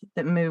cloth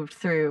that moved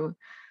through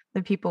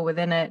the people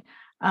within it.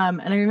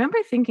 And I remember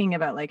thinking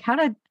about like, how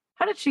did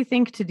she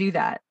think to do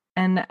that?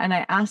 And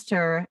I asked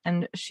her,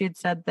 and she had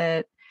said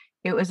that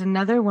it was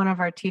another one of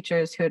our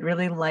teachers who had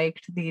really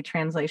liked the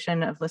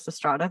translation of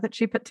Lysistrata that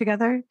she put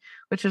together,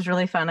 which was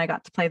really fun. I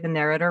got to play the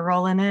narrator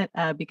role in it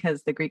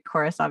because the Greek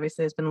chorus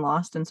obviously has been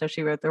lost. And so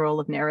she wrote the role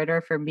of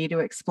narrator for me to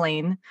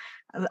explain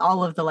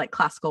all of the like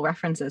classical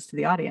references to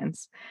the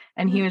audience.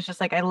 And he was just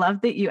like, I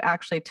love that you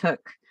actually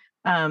took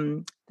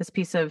this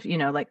piece of,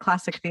 like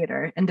classic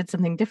theater and did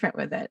something different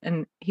with it.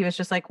 And he was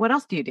just like, what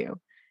else do you do?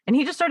 And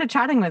he just started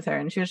chatting with her,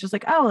 and she was just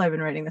like, oh, well, I've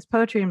been writing this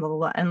poetry and blah, blah,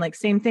 blah. And like,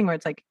 same thing where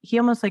it's like, he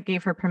almost like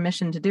gave her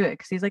permission to do it.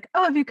 Cause he's like,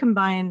 oh, have you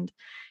combined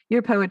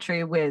your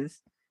poetry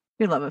with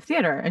your love of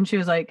theater? And she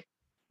was like,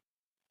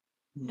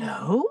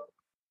 no.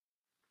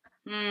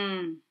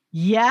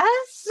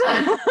 Yes.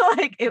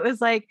 Like, it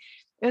was like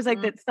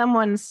that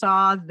someone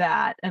saw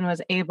that and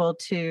was able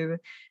to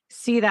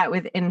see that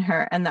within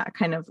her, and that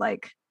kind of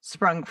like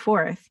sprung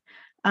forth.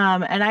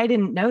 And I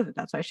didn't know that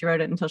that's why she wrote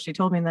it until she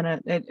told me. And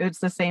then it's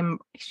the same.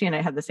 She and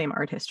I had the same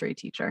art history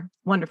teacher,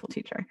 wonderful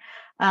teacher.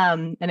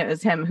 And it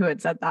was him who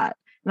had said that.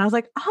 And I was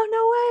like, oh, no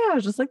way. I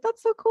was just like,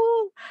 that's so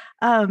cool.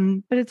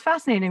 But it's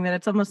fascinating that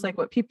it's almost like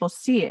what people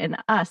see in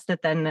us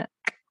that then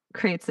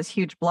creates this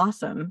huge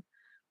blossom.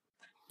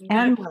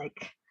 Yeah. And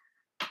like,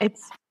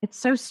 it's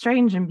so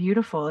strange and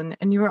beautiful.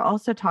 And you were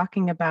also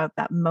talking about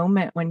that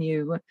moment when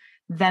you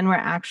then were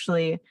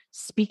actually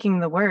speaking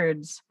the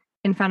words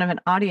in front of an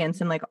audience,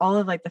 and like all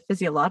of like the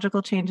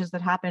physiological changes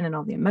that happen and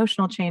all the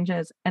emotional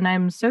changes. And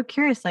I'm so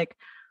curious, like,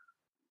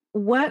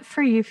 what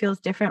for you feels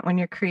different when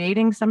you're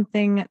creating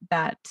something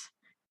that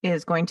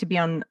is going to be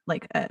on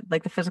like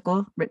the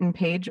physical written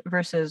page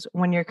versus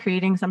when you're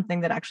creating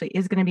something that actually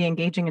is going to be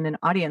engaging in an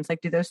audience?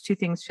 Like, do those two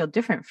things feel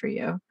different for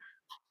you?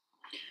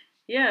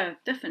 Yeah,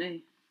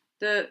 definitely.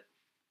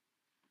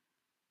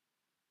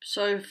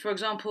 So, for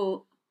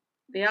example,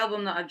 the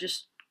album that I've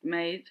just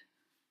made,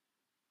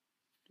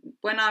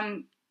 when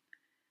I'm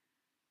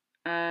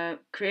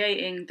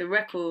creating the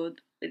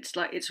record, it's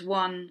like it's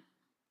one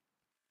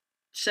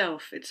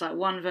self. It's like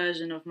one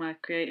version of my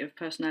creative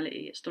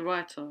personality. It's the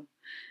writer.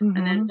 And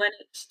then when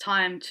it's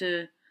time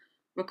to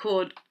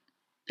record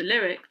the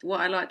lyric,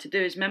 what I like to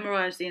do is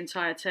memorize the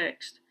entire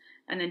text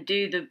and then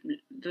do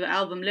the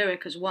album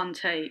lyric as one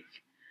take.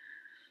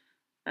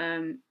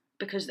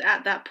 Because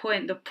at that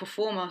point, the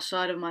performer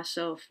side of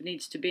myself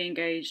needs to be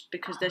engaged,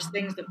 because there's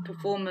things that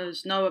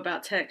performers know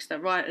about text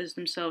that writers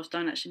themselves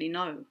don't actually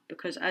know.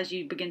 Because as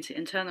you begin to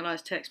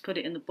internalize text, put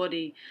it in the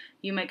body,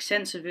 you make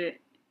sense of it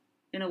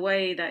in a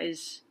way that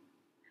it's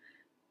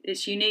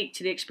unique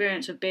to the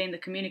experience of being the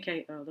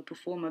communicator, the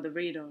performer, the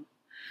reader.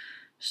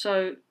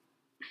 So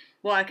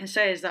what I can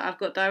say is that I've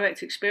got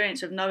direct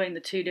experience of knowing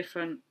the two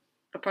different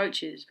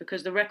approaches,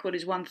 because the record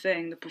is one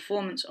thing, the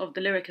performance of the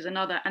lyric is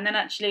another, and then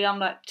actually I'm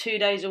like 2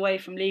 days away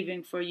from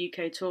leaving for a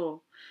UK tour,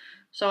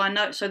 so I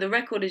know, so the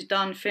record is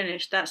done,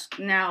 finished, that's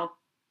now,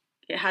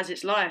 it has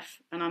its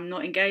life, and I'm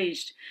not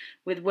engaged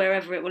with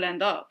wherever it will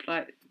end up,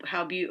 like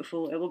how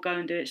beautiful it will go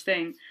and do its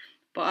thing,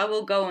 but I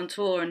will go on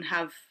tour and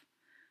have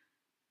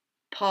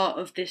part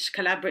of this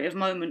collaborative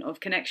moment of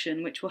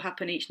connection, which will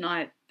happen each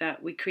night,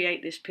 that we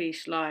create this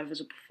piece live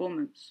as a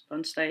performance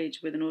on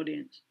stage with an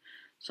audience.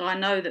 So I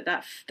know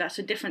that's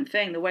a different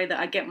thing. The way that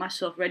I get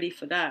myself ready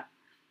for that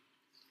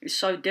is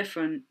so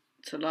different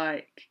to,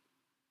 like,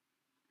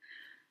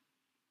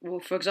 well,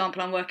 for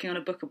example, I'm working on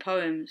a book of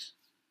poems,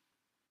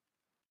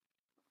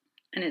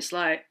 and it's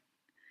like,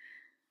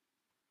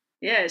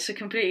 yeah, it's a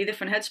completely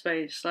different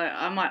headspace. Like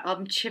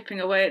I'm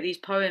chipping away at these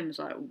poems,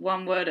 like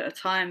one word at a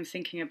time,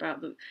 thinking about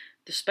the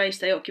space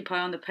they occupy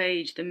on the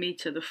page, the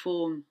meter, the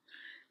form,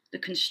 the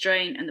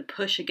constraint and the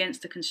push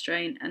against the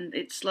constraint, and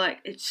it's like,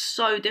 it's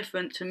so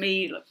different to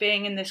me, like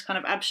being in this kind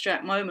of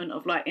abstract moment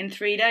of like, in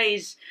 3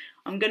 days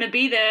I'm gonna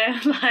be there.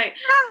 Like,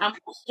 am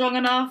I strong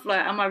enough,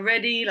 like am I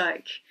ready,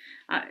 like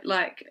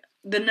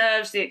the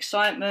nerves, the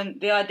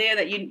excitement, the idea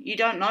that you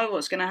don't know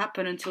what's gonna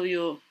happen until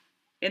you're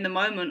in the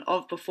moment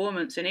of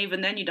performance, and even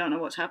then you don't know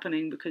what's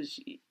happening, because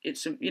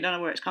you don't know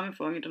where it's coming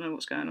from, you don't know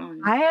what's going on.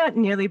 I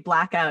nearly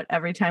black out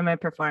every time I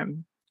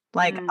perform.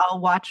 Like I'll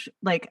watch,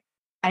 like,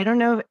 I don't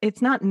know,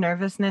 it's not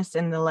nervousness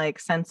in the like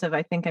sense of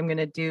I think I'm going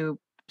to do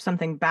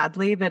something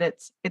badly, but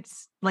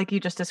it's like you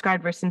just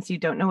described, where since you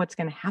don't know what's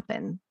going to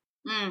happen.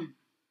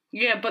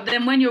 Yeah, but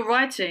then when you're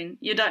writing,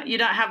 you don't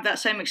have that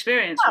same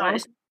experience,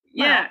 right?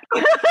 Yeah,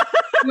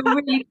 you're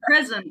really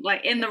present,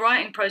 like in the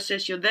writing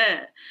process, you're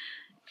there,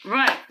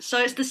 right?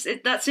 So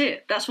that's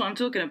it. That's what I'm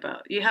talking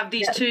about. You have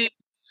these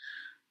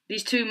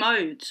two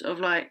modes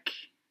of like,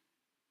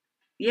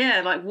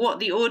 yeah, like what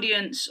the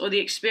audience or the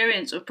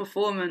experience of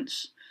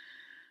performance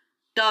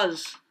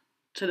does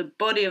to the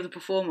body of the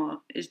performer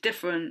is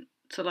different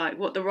to like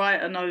what the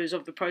writer knows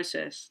of the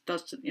process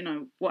does to,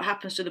 what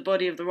happens to the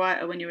body of the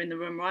writer when you're in the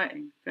room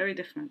writing. Very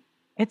different.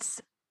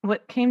 It's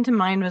what came to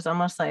mind was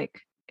almost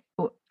like,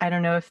 I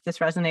don't know if this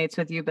resonates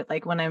with you, but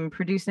like when I'm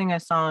producing a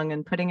song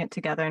and putting it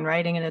together and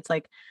writing it, it's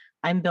like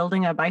I'm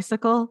building a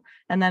bicycle,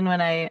 and then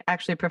when I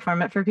actually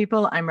perform it for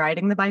people, I'm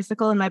riding the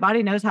bicycle, and my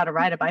body knows how to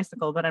ride a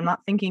bicycle, but I'm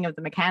not thinking of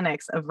the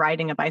mechanics of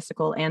riding a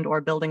bicycle and or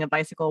building a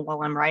bicycle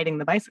while I'm riding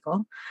the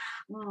bicycle.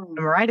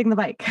 I'm riding the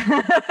bike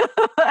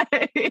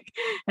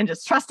and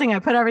just trusting I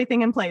put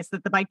everything in place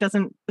that the bike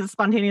doesn't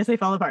spontaneously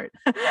fall apart.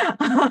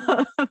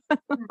 Yeah,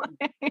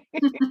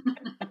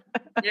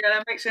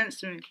 that makes sense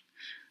to me.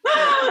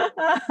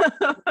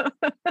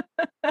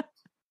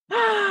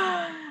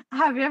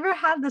 Have you ever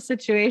had the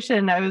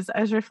situation, I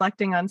was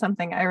reflecting on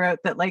something I wrote,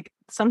 that like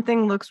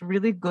something looks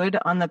really good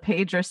on the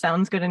page or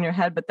sounds good in your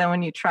head, but then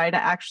when you try to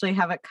actually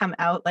have it come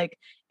out, like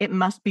it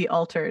must be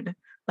altered?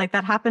 Like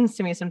that happens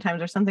to me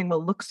sometimes, or something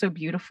will look so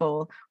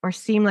beautiful or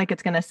seem like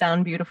it's going to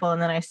sound beautiful,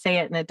 and then I say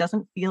it and it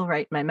doesn't feel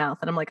right in my mouth,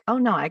 and I'm like, oh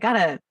no, I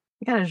gotta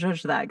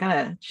judge that, I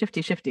gotta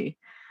shifty.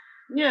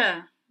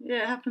 Yeah,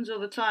 it happens all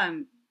the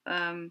time.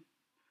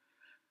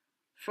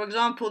 For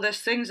example,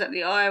 there's things that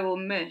the eye will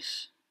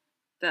miss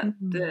that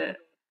the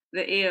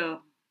ear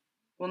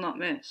will not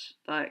miss.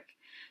 Like,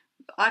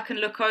 I can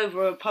look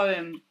over a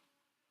poem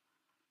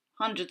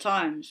 100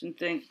 times and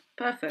think,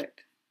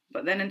 perfect.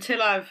 But then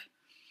until I've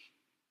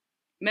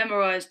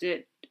memorized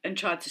it and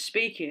tried to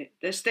speak it,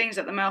 there's things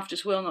that the mouth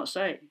just will not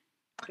say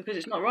because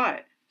it's not right.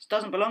 It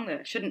doesn't belong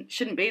there.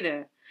 Shouldn't be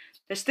there.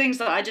 There's things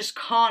that I just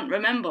can't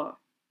remember,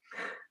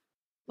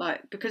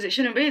 like, because it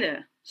shouldn't be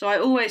there. So I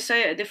always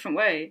say it a different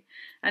way,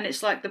 and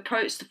it's like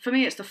for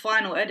me, it's the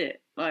final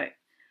edit, like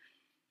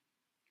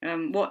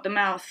what the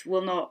mouth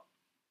will not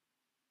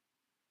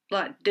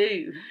like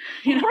do.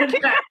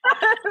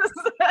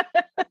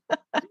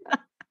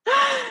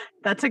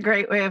 That's a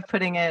great way of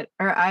putting it.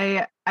 Or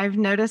I've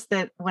noticed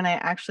that when I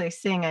actually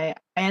sing, I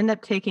end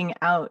up taking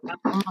out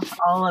almost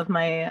all of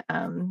my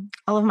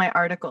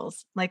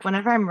articles. Like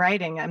whenever I'm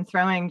writing, I'm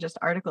throwing just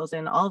articles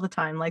in all the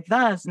time, like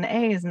thes and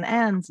as and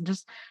ands, and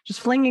just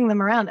flinging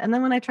them around. And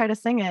then when I try to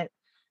sing it,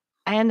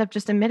 I end up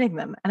just omitting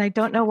them. And I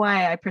don't know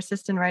why I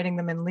persist in writing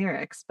them in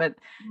lyrics, but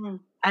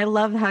I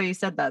love how you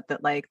said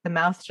that like the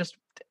mouth just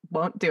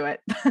won't do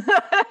it.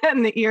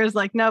 And the ear is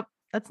like, nope,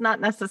 that's not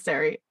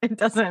necessary. It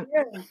doesn't.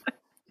 Yeah.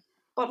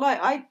 But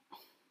like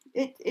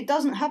it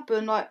doesn't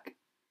happen like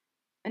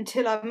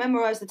until I've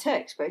memorized the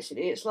text,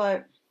 basically. It's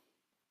like,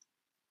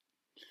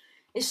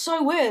 it's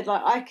so weird.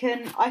 Like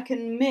I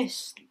can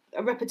miss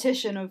a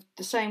repetition of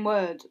the same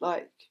word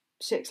like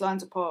 6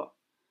 lines apart.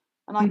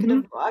 And I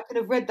could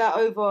have read that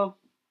over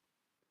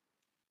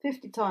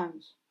 50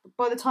 times.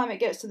 By the time it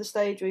gets to the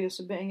stage where you're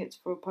submitting it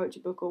for a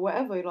poetry book or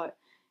whatever, like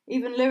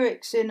even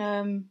lyrics in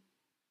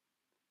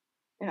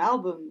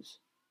albums,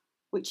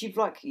 which you've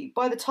like,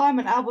 by the time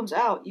an album's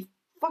out, you've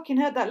fucking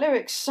heard that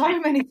lyric so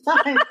many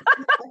times.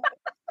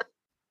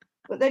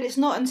 But then it's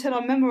not until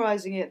I'm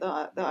memorizing it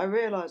that I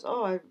realize,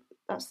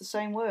 that's the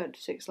same word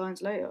 6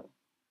 lines later.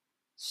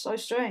 So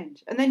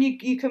strange. And then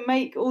you can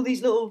make all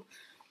these little,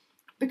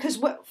 because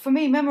for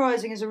me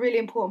memorizing is a really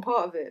important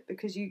part of it,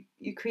 because you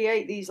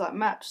create these like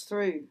maps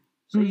through,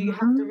 so you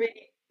have to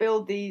really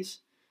build these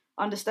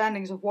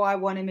understandings of why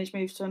one image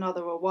moves to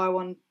another or why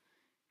one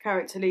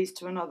character leads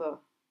to another.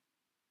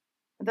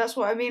 And that's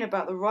what I mean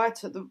about the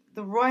writer.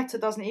 The writer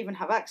doesn't even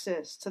have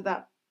access to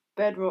that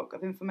bedrock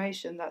of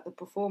information that the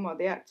performer,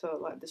 the actor,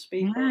 like the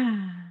speaker,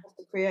 has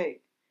to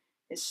create.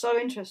 It's so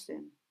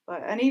interesting.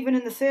 Like, and even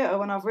in the theatre,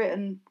 when I've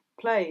written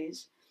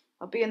plays,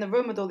 I'll be in the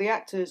room with all the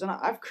actors, and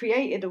I've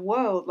created a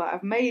world. Like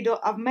I've made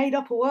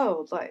up a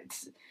world. Like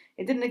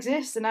it didn't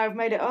exist, and now I've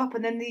made it up.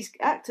 And then these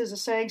actors are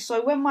saying,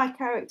 so when my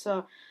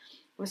character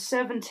was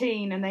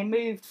 17 and they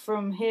moved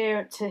from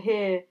here to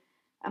here,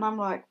 and I'm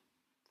like,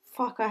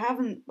 fuck, I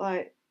haven't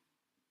like.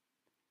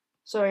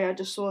 Sorry, I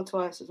just swore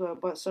twice as well.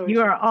 But sorry,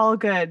 you are all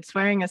good.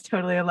 Swearing is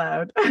totally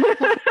allowed.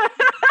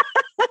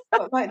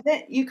 But like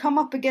then you come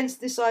up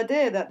against this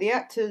idea that the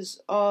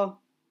actors are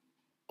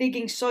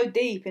digging so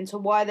deep into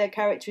why their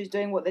character is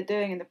doing what they're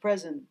doing in the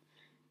present,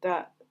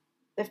 that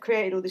they've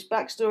created all this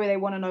backstory. They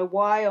want to know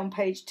why on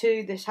page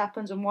 2 this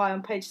happens and why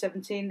on page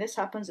 17 this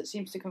happens. It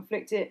seems to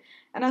conflict it.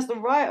 And as the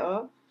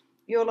writer,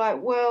 you're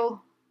like,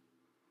 well,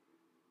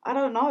 I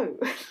don't know.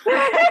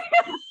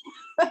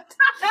 I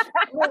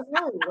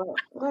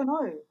don't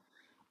know.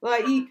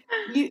 Like you,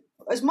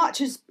 as much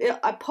as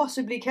I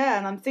possibly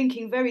can, I'm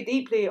thinking very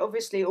deeply,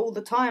 obviously, all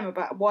the time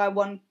about why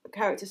one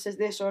character says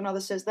this or another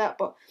says that.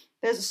 But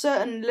there's a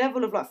certain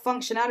level of like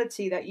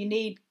functionality that you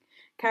need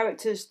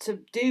characters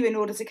to do in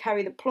order to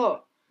carry the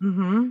plot.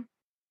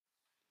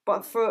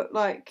 But for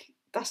like,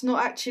 that's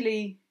not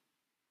actually.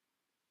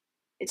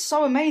 It's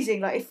so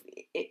amazing. Like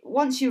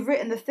once you've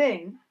written the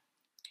thing,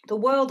 the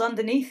world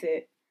underneath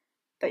it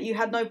that you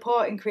had no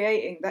part in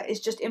creating, that is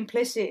just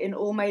implicit in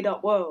all made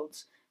up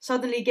worlds,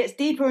 suddenly gets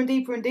deeper and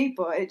deeper and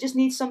deeper. It just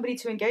needs somebody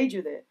to engage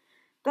with it.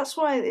 That's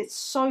why it's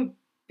so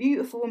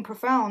beautiful and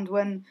profound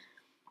when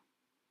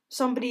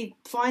somebody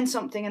finds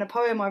something in a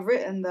poem I've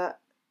written that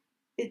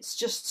it's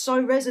just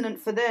so resonant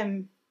for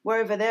them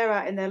wherever they're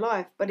at in their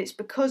life, but it's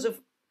because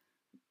of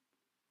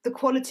the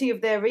quality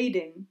of their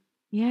reading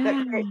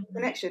that creates the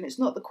connection. It's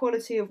not the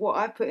quality of what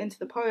I put into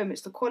the poem,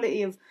 it's the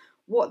quality of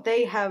what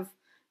they have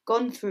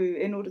gone through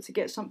in order to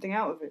get something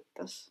out of it.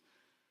 That's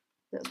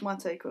my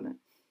take on it.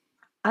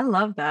 I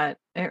love that.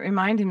 It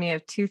reminded me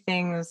of two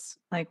things.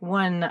 Like,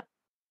 one,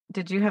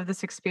 did you have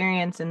this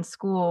experience in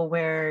school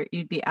where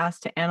you'd be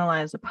asked to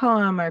analyze a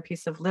poem or a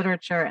piece of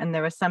literature, and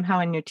there was somehow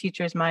in your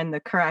teacher's mind the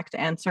correct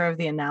answer of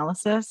the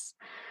analysis?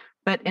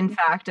 But in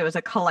fact, it was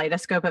a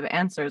kaleidoscope of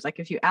answers. Like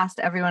if you asked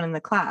everyone in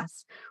the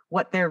class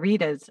what their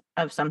read is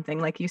of something,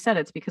 like you said,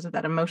 it's because of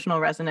that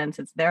emotional resonance.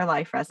 It's their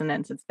life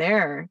resonance. It's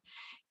their,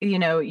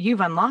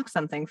 you've unlocked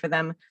something for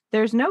them.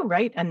 There's no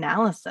right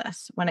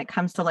analysis when it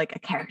comes to like a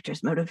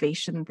character's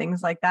motivation,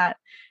 things like that.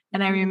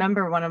 And I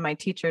remember one of my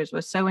teachers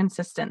was so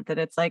insistent that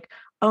it's like,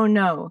 oh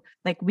no,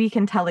 like we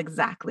can tell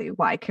exactly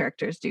why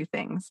characters do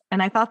things.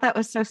 And I thought that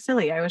was so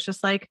silly. I was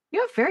just like,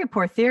 you have very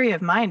poor theory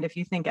of mind if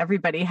you think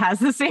everybody has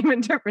the same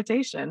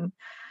interpretation.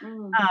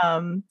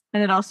 And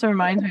it also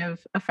reminds me of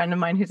a friend of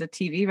mine who's a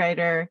TV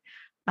writer,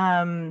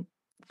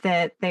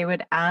 that they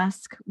would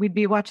ask, we'd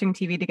be watching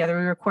TV together.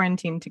 We were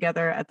quarantined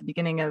together at the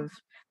beginning of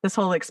this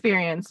whole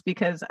experience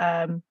because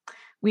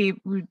we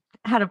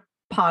had a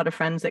pod of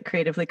friends that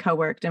creatively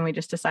co-worked, and we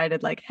just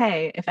decided like,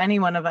 hey, if any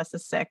one of us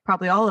is sick,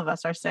 probably all of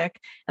us are sick,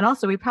 and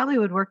also we probably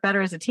would work better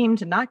as a team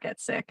to not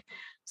get sick.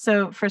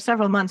 So for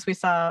several months we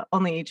saw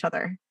only each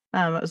other.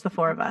 It was the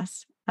four of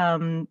us,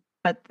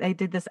 but they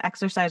did this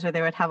exercise where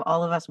they would have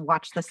all of us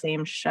watch the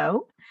same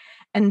show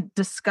and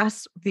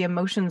discuss the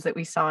emotions that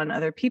we saw in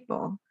other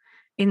people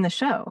in the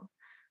show.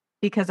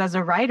 Because as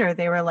a writer,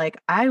 they were like,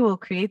 I will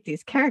create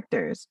these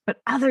characters,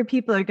 but other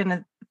people are going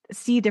to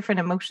see different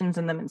emotions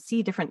in them and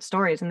see different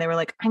stories. And they were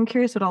like, I'm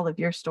curious what all of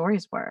your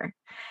stories were.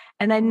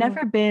 And I'd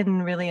never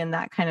been really in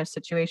that kind of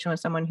situation with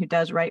someone who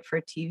does write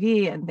for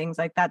TV and things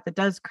like that, that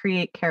does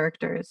create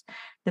characters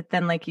that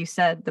then, like you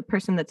said, the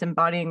person that's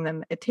embodying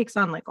them, it takes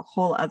on like a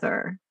whole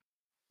other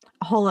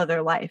a whole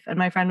other life. And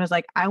my friend was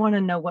like, I want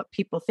to know what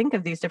people think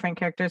of these different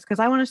characters because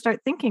I want to start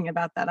thinking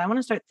about that. I want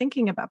to start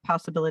thinking about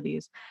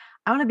possibilities.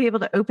 I want to be able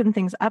to open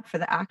things up for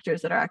the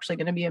actors that are actually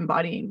going to be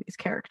embodying these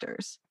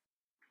characters.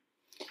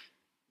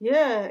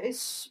 Yeah,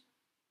 it's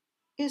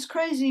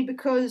crazy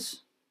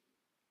because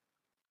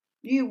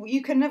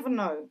you can never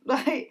know.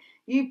 Like,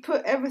 you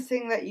put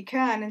everything that you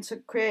can into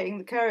creating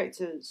the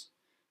characters,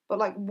 but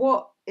like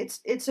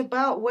it's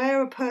about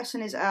where a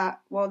person is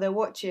at while they're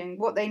watching,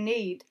 what they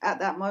need at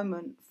that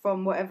moment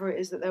from whatever it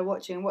is that they're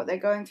watching, what they're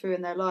going through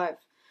in their life,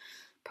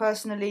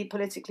 personally,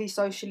 politically,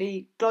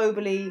 socially,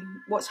 globally,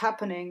 what's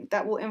happening,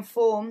 that will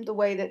inform the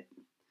way that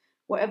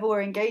whatever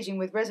we're engaging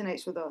with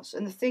resonates with us.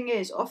 And the thing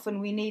is, often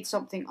we need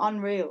something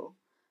unreal,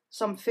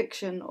 some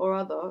fiction or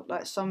other,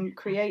 like some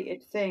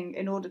created thing,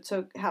 in order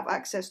to have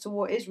access to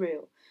what is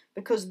real.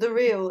 Because the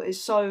real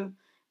is so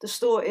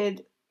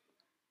distorted,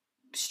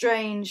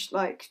 strange,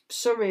 like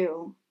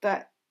surreal,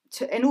 that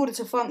in order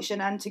to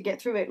function and to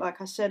get through it, like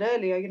I said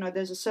earlier, you know,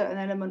 there's a certain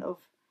element of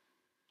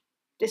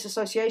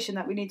disassociation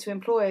that we need to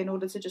employ in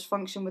order to just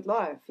function with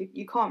life.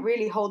 You can't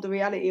really hold the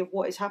reality of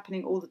what is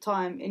happening all the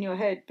time in your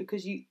head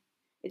because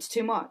it's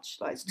too much.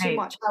 Like, it's too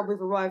much how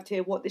we've arrived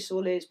here, what this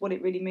all is, what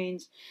it really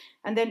means.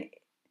 And then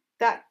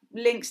that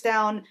links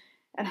down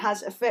and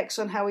has effects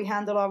on how we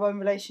handle our own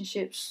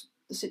relationships,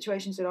 the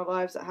situations in our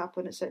lives that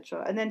happen,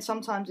 etc. And then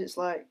sometimes it's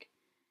like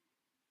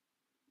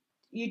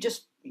you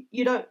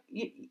don't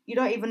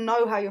even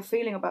know how you're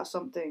feeling about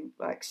something.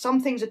 Like,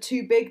 some things are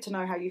too big to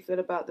know how you feel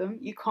about them.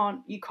 You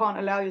can't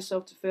allow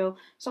yourself to feel.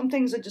 Some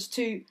things are just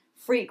too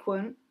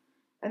frequent.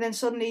 And then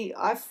suddenly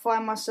I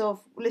find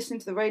myself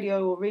listening to the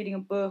radio or reading a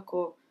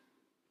book,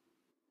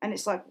 and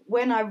it's like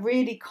when I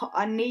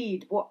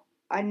need what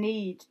I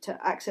need to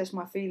access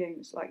my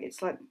feelings. Like,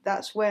 it's like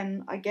that's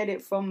when I get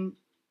it from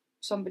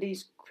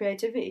somebody's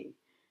creativity.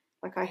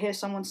 Like, I hear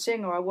someone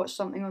sing or I watch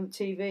something on the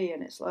TV,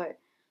 and it's like,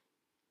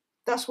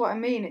 that's what I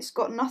mean. It's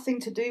got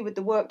nothing to do with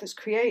the work that's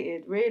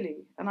created,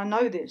 really. And I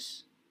know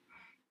this.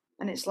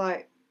 And it's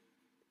like,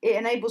 it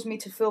enables me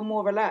to feel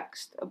more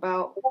relaxed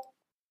about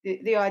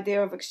the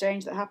idea of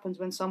exchange that happens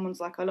when someone's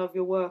like, I love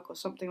your work or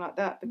something like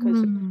that,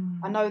 because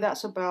I know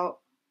that's about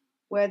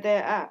where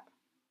they're at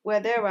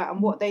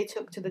and what they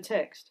took to the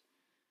text.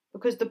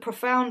 Because the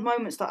profound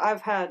moments that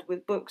I've had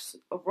with books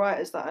of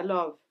writers that I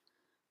love,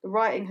 the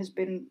writing has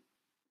been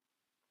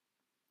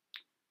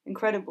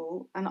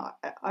incredible, and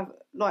I've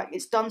like,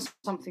 it's done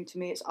something to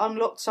me. It's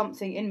unlocked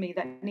something in me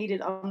that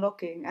needed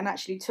unlocking, and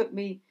actually took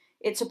me.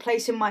 It's a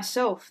place in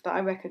myself that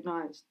I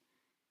recognised.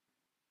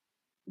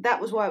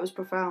 That was why it was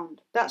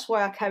profound. That's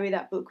why I carry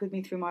that book with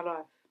me through my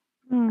life.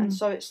 And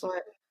so it's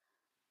like,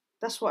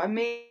 that's what I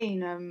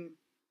mean.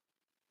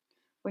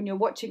 When you're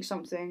watching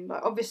something,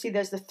 like, obviously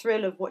there's the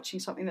thrill of watching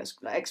something that's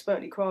like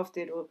expertly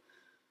crafted or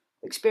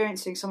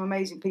experiencing some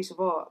amazing piece of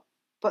art.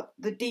 But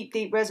the deep,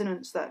 deep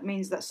resonance that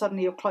means that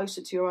suddenly you're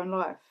closer to your own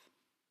life.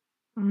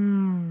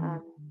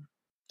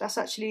 That's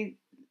actually,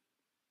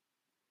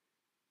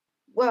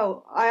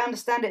 well, I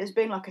understand it as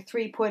being like a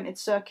 3-pointed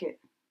circuit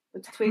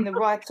between the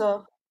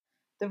writer,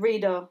 the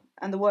reader,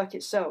 and the work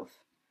itself.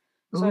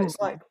 So it's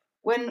like,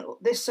 when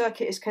this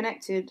circuit is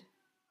connected,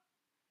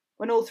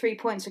 when all 3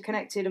 points are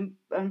connected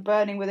and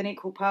burning with an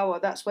equal power,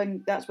 that's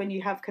when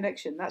you have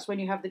connection. That's when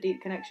you have the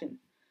deep connection.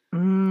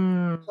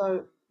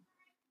 So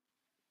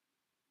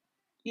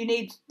you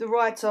need the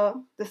writer,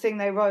 the thing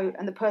they wrote,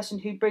 and the person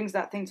who brings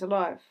that thing to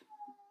life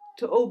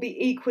to all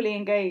be equally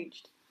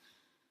engaged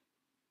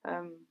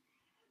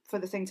for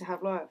the thing to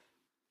have life.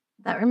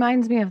 That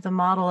reminds me of the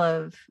model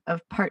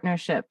of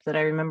partnership that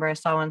I remember I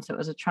saw once. It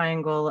was a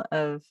triangle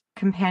of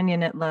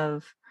companionate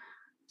love,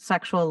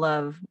 sexual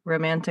love,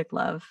 romantic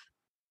love.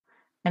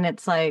 And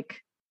it's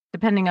like,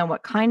 depending on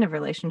what kind of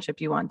relationship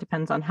you want,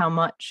 depends on how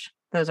much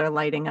those are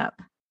lighting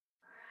up.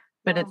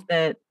 But it's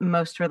that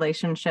most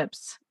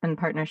relationships and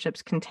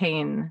partnerships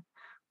contain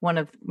one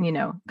of,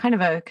 kind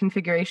of a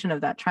configuration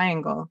of that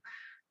triangle.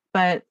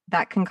 But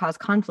that can cause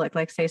conflict.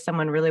 Like, say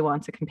someone really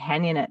wants a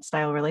companionate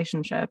style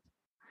relationship,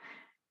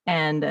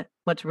 and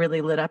what's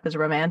really lit up is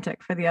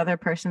romantic for the other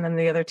person, and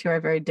the other two are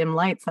very dim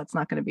lights. That's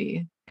not going to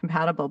be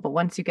compatible. But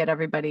once you get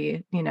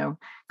everybody,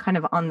 kind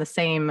of on the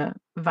same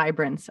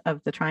vibrance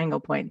of the triangle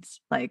points,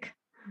 like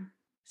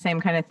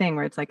same kind of thing,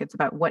 where it's like, it's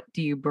about what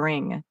do you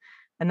bring.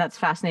 And that's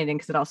fascinating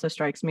because it also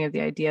strikes me of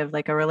the idea of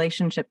like a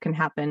relationship can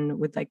happen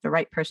with like the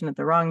right person at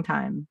the wrong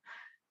time.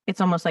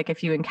 It's almost like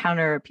if you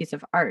encounter a piece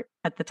of art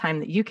at the time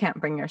that you can't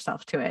bring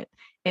yourself to it,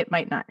 it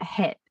might not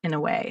hit in a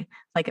way,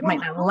 like it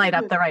might not light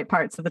up the right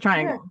parts of the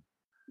triangle.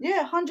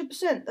 Yeah, 100%.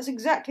 That's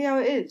exactly how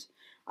it is.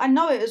 I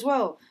know it as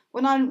well.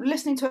 When I'm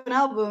listening to an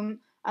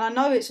album and I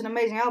know it's an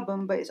amazing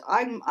album, but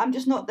I'm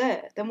just not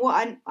there. Then what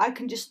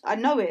I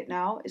know it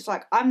now. It's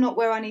like, I'm not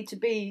where I need to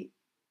be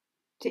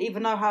to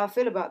even know how I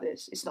feel about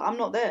this. I'm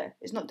not there.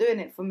 It's not doing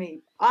it for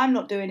me. I'm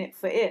not doing it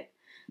for it.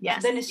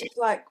 Yes. So then it's just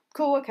like,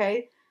 cool,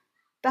 okay,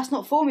 that's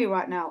not for me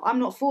right now. I'm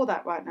not for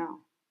that right now.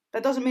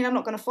 That doesn't mean I'm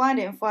not going to find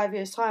it in 5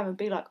 years' time and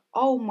be like,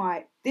 oh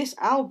my, this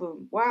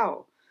album,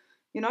 wow.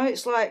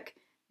 It's like,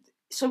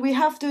 so we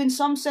have to, in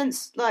some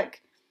sense,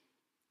 like,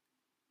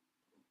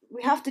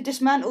 we have to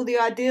dismantle the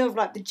idea of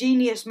like the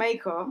genius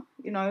maker,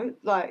 you know,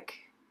 like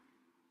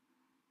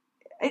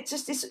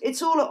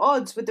it's all at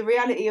odds with the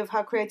reality of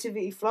how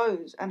creativity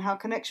flows and how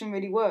connection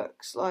really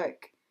works.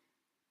 Like,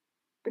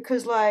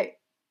 because like,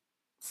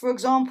 for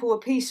example,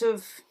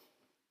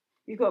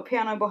 you've got a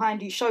piano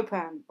behind you,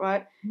 Chopin,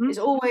 right? Mhm. Is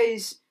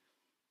always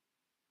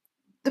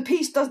the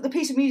piece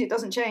of music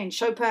doesn't change.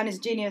 Chopin is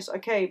genius,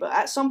 okay, but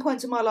at some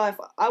points in my life,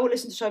 I will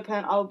listen to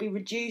Chopin. I'll be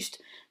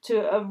reduced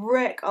to a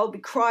wreck. I'll be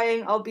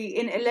crying. I'll be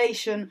in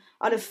elation.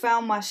 I'd have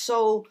found my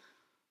soul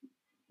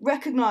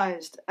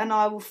recognized, and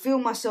I will feel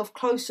myself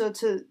closer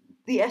to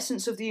the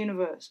essence of the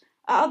universe.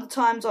 At other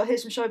times, I'll hear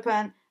some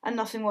Chopin, and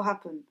nothing will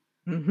happen.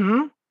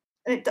 Mm-hmm.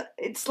 And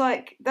it's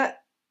like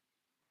that.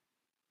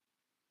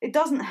 It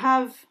doesn't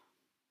have.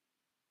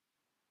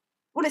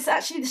 Well, it's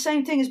actually the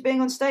same thing as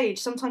being on stage.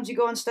 Sometimes you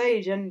go on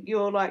stage and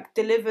you're like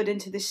delivered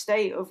into this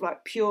state of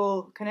like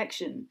pure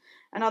connection.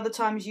 And other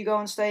times you go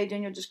on stage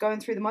and you're just going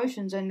through the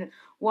motions, and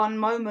one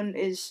moment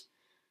is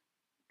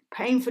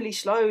painfully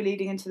slow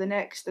leading into the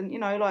next. And, you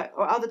know, like,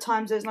 or other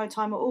times there's no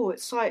time at all.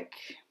 It's like,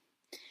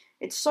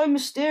 it's so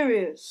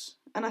mysterious.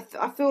 And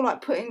I feel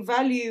like putting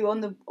value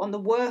on the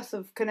worth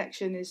of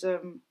connection is,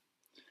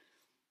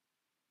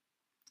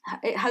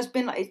 it has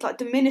been like, it's like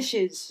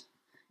diminishes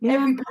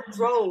everybody's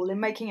role in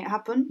making it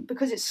happen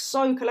because it's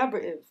so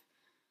collaborative.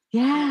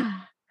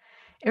 Yeah.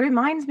 It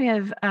reminds me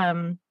of,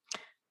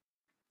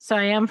 so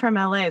I am from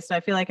LA, so I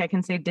feel like I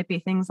can say dippy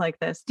things like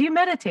this. Do you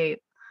meditate?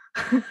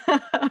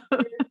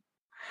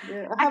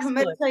 Yeah, I haven't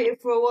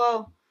meditated for a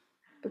while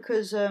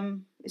because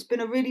it's been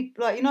a really,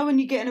 like, you know, when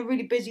you get in a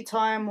really busy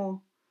time, or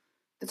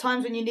the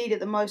times when you need it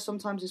the most,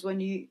 sometimes is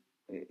when you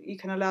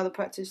can allow the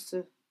practice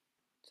to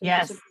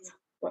Yes. disappear.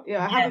 But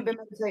yeah, I haven't been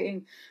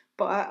meditating,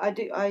 but I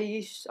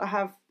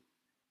have,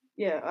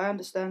 yeah, I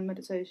understand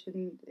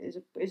meditation is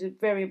a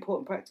very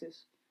important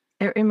practice.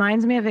 It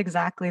reminds me of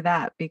exactly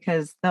that,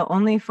 because the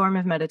only form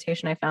of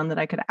meditation I found that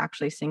I could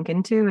actually sink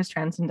into is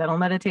transcendental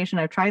meditation.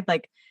 I've tried,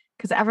 like,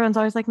 because everyone's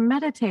always like,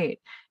 meditate,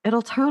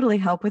 it'll totally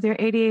help with your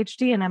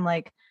ADHD. And I'm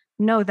like,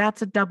 no,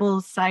 that's a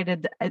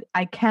double-sided,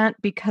 I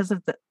can't, because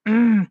of the,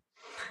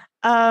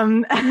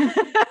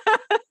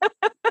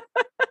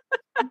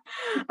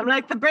 I'm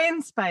like, the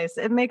brain spice,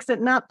 it makes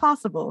it not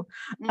possible.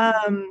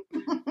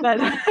 But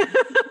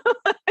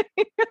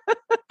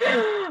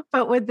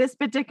but with this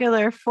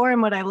particular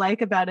form, what I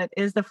like about it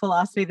is the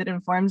philosophy that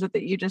informs it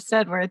that you just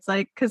said, where it's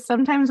like, because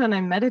sometimes when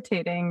I'm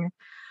meditating,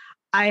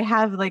 I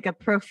have like a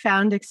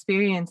profound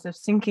experience of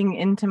sinking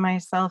into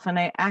myself and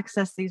I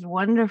access these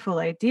wonderful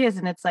ideas,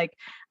 and it's like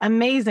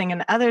amazing.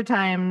 And other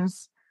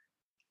times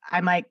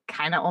I might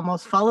kind of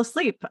almost fall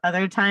asleep.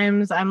 Other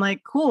times I'm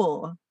like,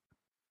 cool,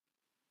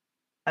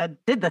 I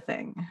did the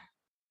thing.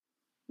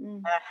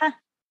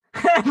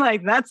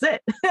 Like, that's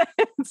it.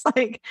 It's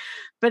like,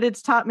 but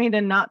it's taught me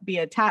to not be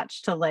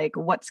attached to like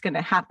what's going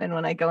to happen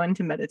when I go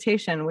into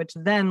meditation, which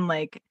then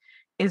like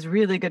is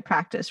really good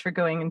practice for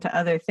going into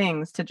other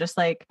things, to just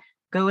like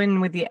go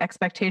in with the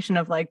expectation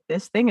of like,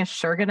 this thing is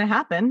sure going to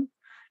happen,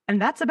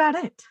 and that's about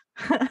it.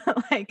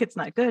 Like, it's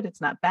not good,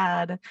 it's not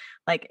bad,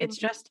 like it's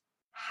just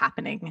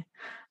happening.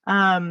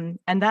 And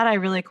that I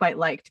really quite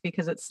liked,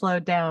 because it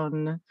slowed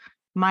down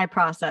my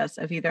process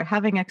of either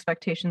having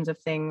expectations of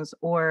things,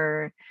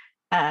 or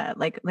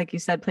like you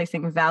said,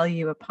 placing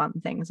value upon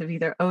things, of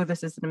either, oh,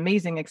 this is an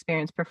amazing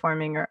experience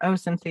performing, or, oh,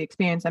 since the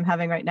experience I'm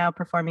having right now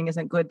performing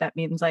isn't good, that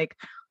means like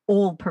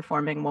all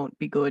performing won't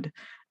be good.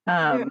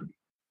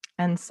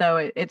 And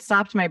so it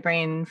stopped my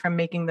brain from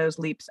making those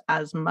leaps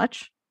as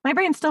much. My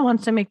brain still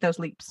wants to make those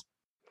leaps.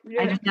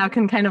 I just now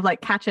can kind of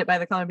like catch it by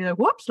the collar and be like,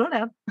 whoops, slow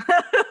down.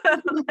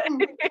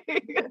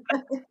 Yeah,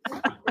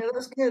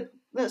 that's good.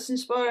 That's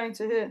inspiring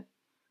to hear.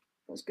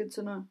 That's good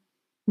to know.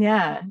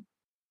 Yeah.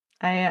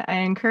 I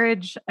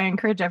encourage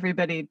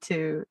everybody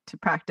to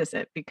practice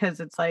it, because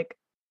it's like,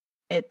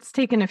 it's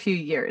taken a few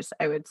years,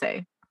 I would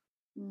say,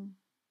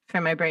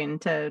 for my brain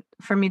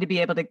for me to be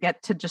able to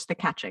get to just the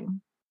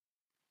catching.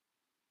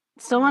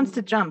 It still wants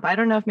to jump. I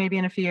don't know if maybe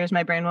in a few years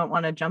my brain won't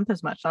want to jump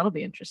as much. That'll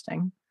be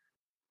interesting.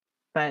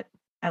 But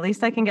at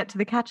least I can get to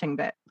the catching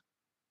bit.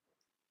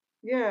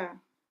 Yeah,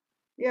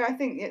 I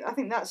think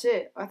that's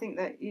it. I think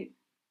that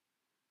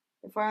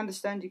if I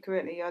understand you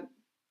correctly,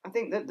 I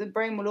think that the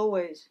brain will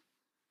always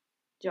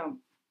jump.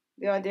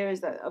 The idea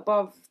is that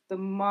above the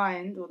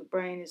mind or the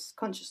brain is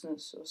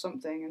consciousness or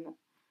something,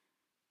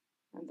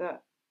 and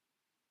that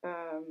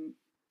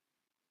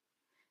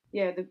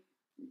the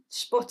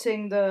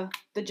spotting the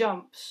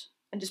jumps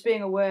and just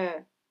being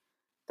aware.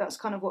 That's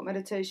kind of what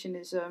meditation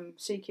is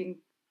seeking.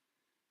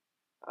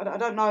 I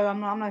don't know.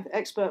 I'm not an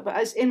expert, but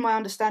as in my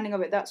understanding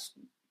of it, that's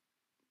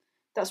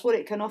what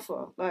it can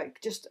offer. Like,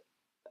 just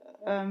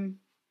a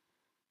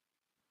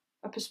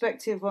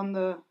perspective on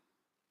the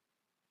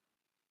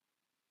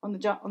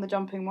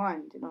jumping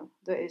mind, you know,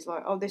 that is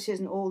like, oh, this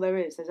isn't all there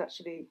is. There's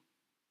actually,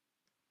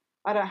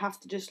 I don't have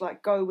to just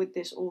like go with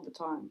this all the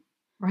time.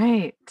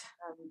 Right.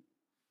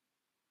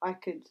 I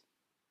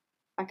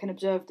can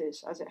observe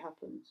this as it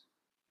happens.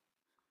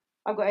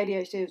 I've got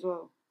ADHD as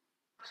well,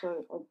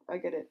 so I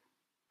get it.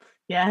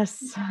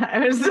 Yes,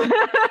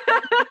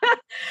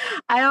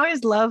 I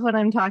always love when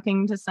I'm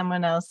talking to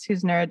someone else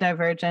who's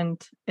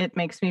neurodivergent. It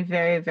makes me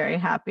very, very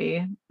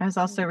happy. I was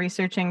also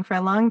researching for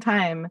a long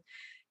time.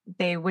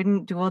 They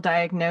wouldn't dual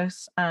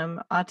diagnose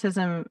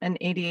autism and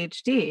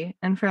ADHD.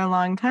 And for a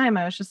long time,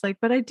 I was just like,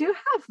 but I do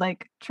have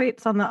like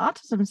traits on the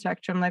autism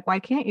spectrum. Like, why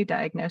can't you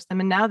diagnose them?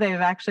 And now they've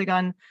actually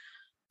gone,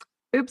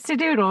 oopsie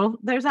doodle.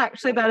 There's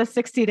actually about a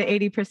 60 to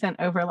 80%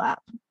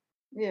 overlap.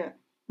 Yeah.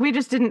 We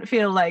just didn't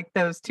feel like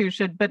those two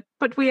should, but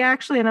we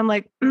actually, and I'm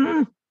like,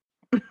 so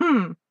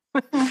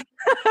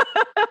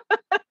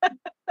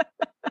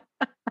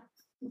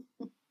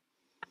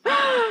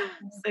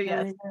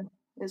yes,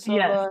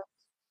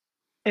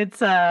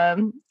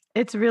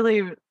 it's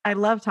really, I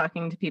love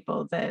talking to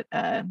people that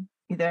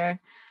either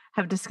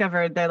have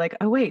discovered they're like,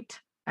 oh wait,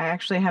 I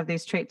actually have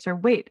these traits, or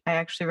wait, I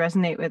actually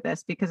resonate with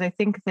this, because I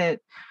think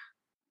that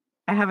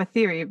I have a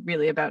theory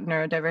really about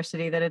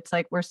neurodiversity, that it's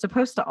like we're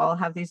supposed to all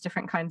have these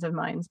different kinds of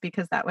minds,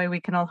 because that way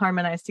we can all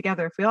harmonize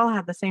together. If we all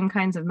have the same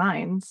kinds of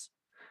minds,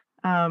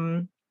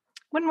 wouldn't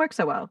work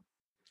so well.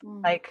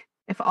 Like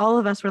if all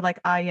of us were like,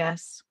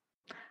 yes,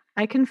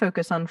 I can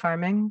focus on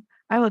farming.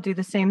 I will do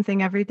the same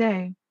thing every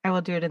day. I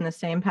will do it in the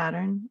same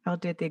pattern. I'll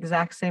do it the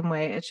exact same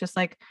way. It's just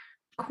like,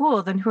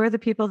 cool. Then who are the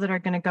people that are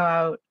going to go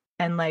out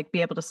and like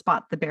be able to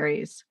spot the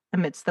berries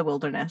amidst the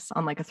wilderness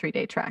on like a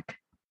 3-day trek?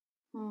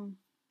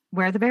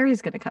 Where are the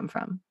berries going to come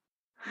from?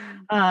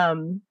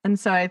 And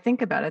so I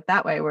think about it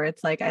that way, where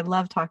it's like, I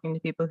love talking to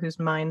people whose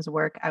minds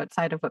work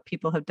outside of what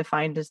people have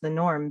defined as the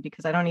norm,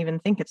 because I don't even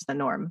think it's the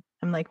norm.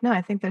 I'm like, no,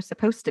 I think there's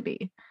supposed to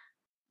be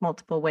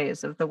multiple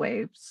ways of the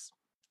waves,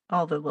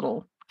 all the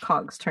little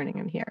cogs turning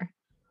in here.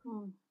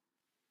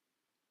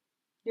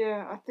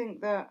 Yeah, I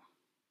think that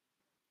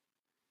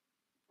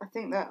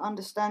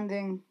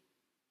understanding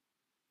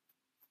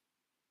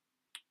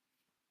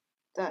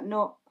that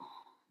not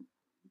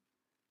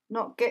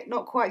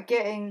quite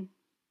getting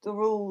the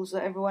rules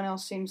that everyone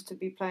else seems to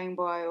be playing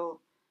by, or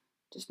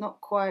just not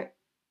quite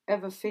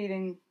ever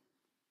feeling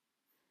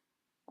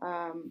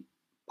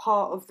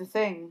part of the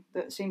thing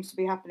that seems to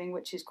be happening,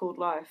 which is called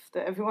life,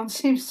 that everyone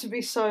seems to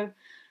be so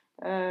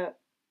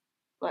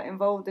like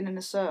involved in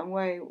a certain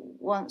way.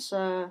 Once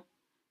I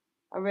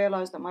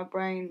realized that my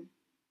brain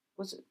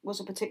was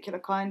a particular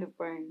kind of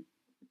brain,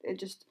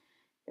 it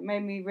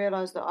made me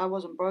realize that I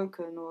wasn't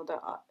broken, or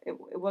that it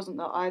wasn't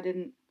that I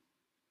didn't.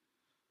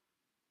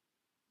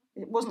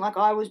 It wasn't like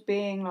I was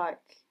being like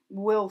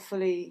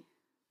willfully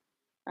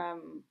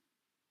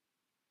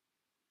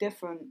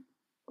different,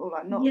 or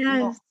like not.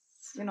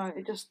 You know,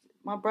 it just,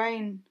 my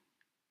brain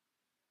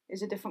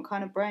is a different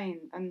kind of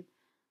brain, and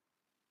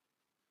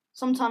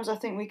sometimes I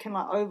think we can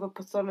like over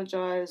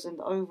pathologize and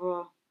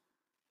over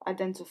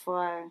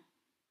identify,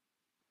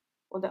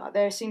 or that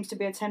there seems to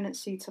be a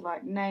tendency to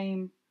like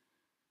name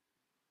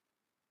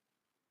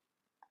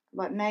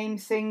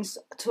things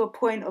to a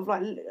point of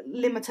like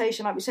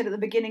limitation, like we said at the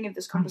beginning of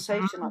this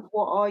conversation. Like,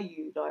 what are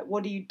you, like,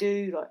 what do you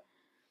do, like,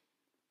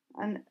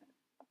 and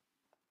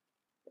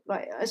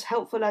like, as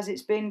helpful as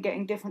it's been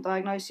getting different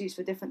diagnoses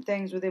for different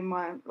things within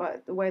my,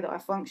 like, the way that I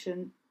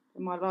function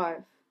in my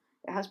life,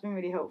 it has been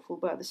really helpful.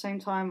 But at the same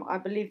time, I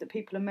believe that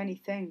people are many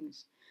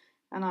things,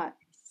 and I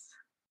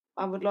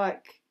would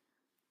like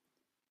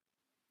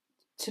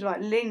to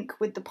like link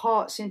with the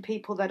parts in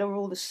people that are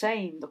all the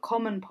same, the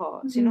common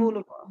parts in all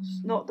of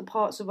us, not the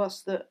parts of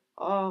us that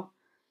are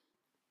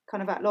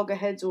kind of at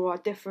loggerheads or are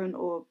different,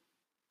 or,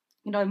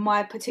 you know,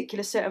 my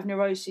particular set of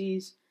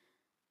neuroses,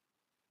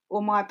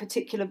 or my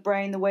particular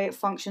brain, the way it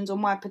functions, or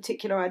my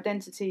particular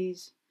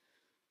identities.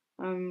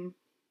 They're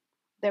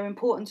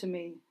important to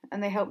me,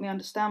 and they help me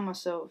understand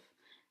myself,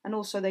 and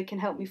also they can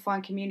help me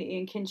find community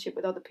and kinship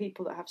with other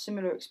people that have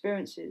similar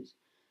experiences.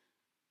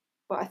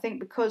 But I think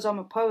because I'm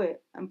a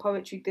poet, and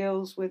poetry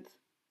deals with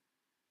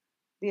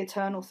the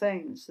eternal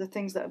things, the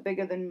things that are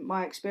bigger than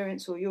my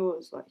experience or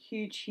yours, like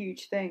huge,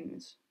 huge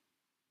things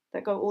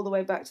that go all the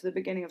way back to the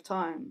beginning of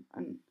time,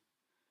 and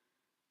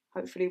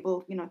hopefully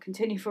will, you know,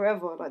 continue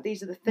forever. Like,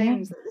 these are the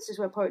things that this is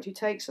where poetry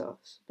takes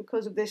us.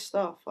 Because of this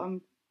stuff, I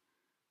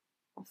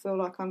feel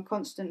like I'm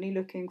constantly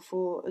looking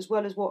for, as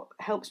well as what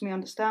helps me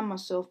understand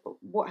myself, but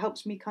what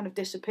helps me kind of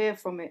disappear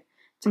from it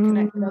to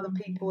connect with other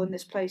people in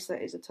this place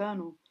that is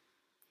eternal.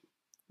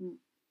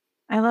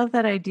 I love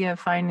that idea of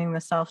finding the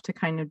self to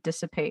kind of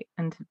dissipate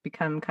and to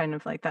become kind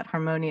of like that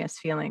harmonious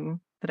feeling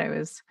that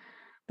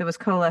was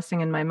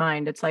coalescing in my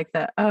mind. It's like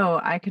that, oh,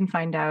 I can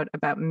find out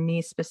about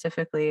me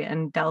specifically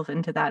and delve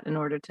into that in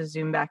order to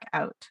zoom back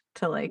out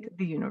to like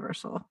the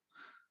universal.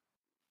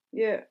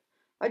 Yeah.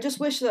 I just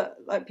wish that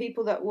like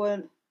people that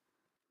weren't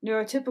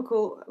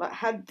neurotypical like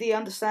had the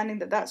understanding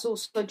that that's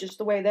also just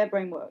the way their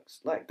brain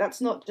works. Like,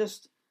 that's not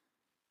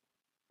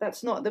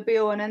the be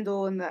all and end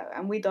all,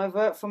 and we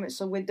divert from it,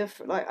 so we're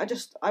different. Like, I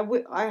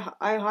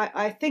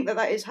think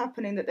that is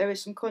happening, that there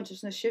is some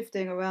consciousness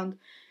shifting around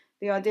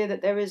the idea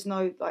that there is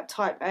no like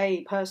type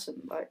A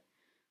person, like,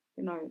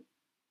 you know,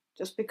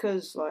 just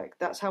because like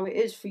that's how it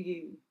is for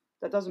you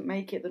that doesn't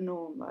make it the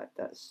norm. Like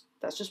that's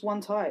just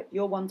one type.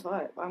 You're one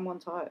type. I'm one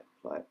type.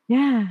 Like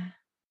Yeah.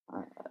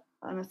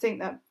 And I think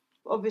that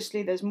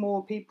obviously there's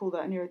more people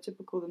that are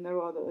neurotypical than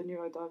there are that are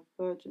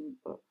neurodivergent,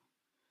 but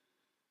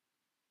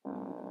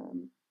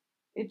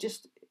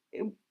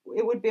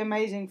it would be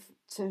amazing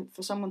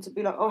for someone to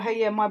be like, oh hey,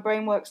 yeah, my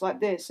brain works like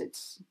this.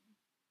 It's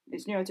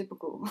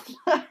neurotypical.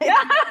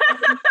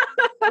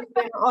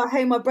 Oh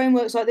hey, my brain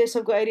works like this.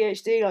 I've got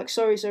ADHD. Like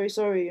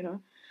sorry, you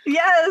know.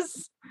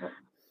 Yes.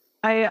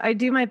 I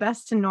do my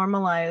best to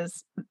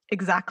normalize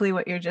exactly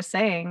what you're just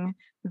saying,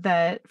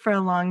 that for a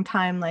long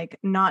time, like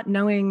not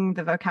knowing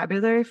the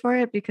vocabulary for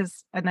it,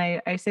 because, and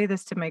I say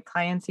this to my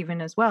clients even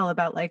as well,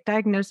 about like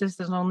diagnosis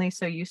is only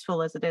so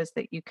useful as it is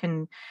that you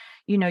can,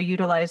 you know,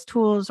 utilize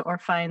tools or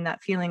find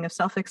that feeling of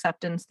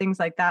self-acceptance, things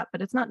like that.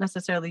 But it's not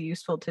necessarily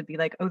useful to be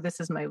like, oh, this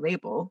is my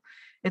label.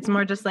 It's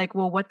more just like,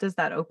 well, what does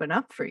that open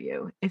up for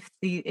you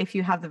if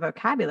you have the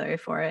vocabulary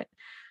for it?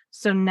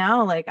 So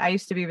now, like, I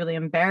used to be really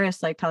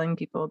embarrassed, like telling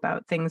people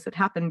about things that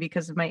happened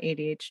because of my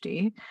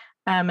ADHD.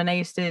 And I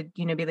used to,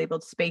 you know, be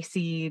labeled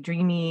spacey,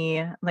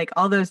 dreamy, like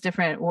all those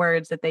different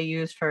words that they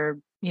use for,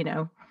 you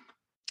know,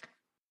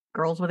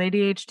 girls with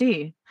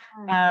ADHD.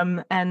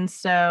 And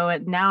so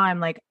now I'm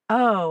like,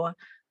 oh,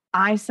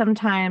 I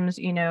sometimes,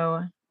 you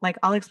know, like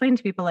I'll explain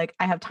to people like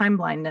I have time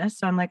blindness.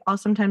 So I'm like, I'll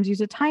sometimes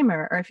use a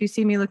timer. Or if you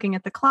see me looking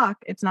at the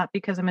clock, it's not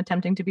because I'm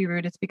attempting to be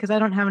rude. It's because I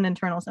don't have an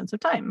internal sense of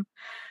time.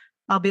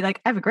 I'll be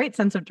like, I have a great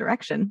sense of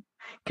direction,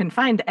 can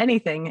find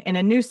anything in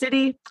a new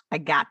city. I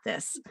got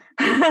this.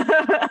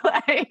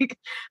 Like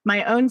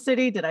my own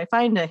city. Did I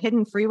find a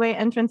hidden freeway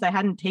entrance I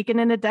hadn't taken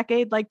in a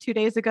decade, like 2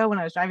 days ago when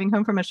I was driving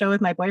home from a show with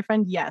my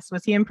boyfriend? Yes.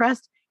 Was he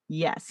impressed?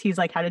 Yes. He's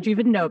like, how did you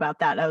even know about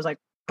that? And I was like,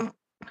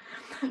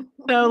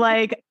 so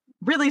like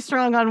really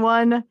strong on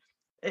one,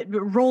 it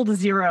rolled a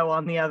 0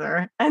 on the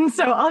other. And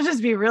so I'll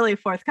just be really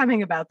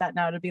forthcoming about that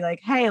now, to be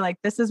like, hey, like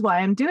this is why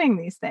I'm doing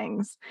these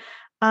things.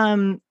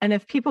 And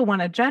if people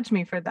want to judge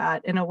me for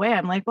that, in a way,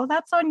 I'm like, well,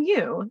 that's on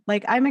you.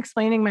 Like I'm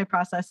explaining my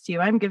process to you.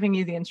 I'm giving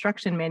you the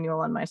instruction manual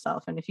on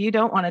myself. And if you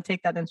don't want to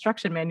take that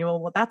instruction manual,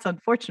 well, that's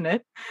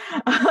unfortunate.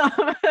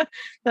 That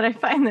I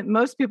find that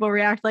most people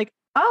react like,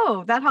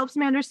 oh, that helps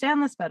me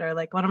understand this better.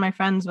 Like one of my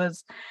friends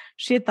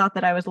she had thought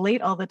that I was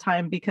late all the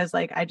time because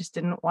like, I just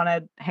didn't want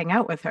to hang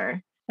out with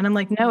her. And I'm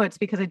like, no, it's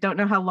because I don't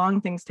know how long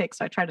things take.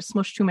 So I try to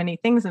smush too many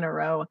things in a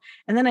row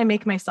and then I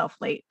make myself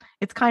late.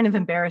 It's kind of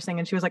embarrassing.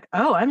 And she was like,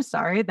 oh, I'm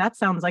sorry. That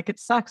sounds like it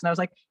sucks. And I was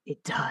like,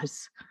 it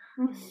does.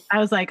 I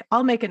was like,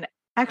 I'll make an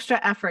extra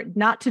effort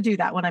not to do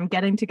that when I'm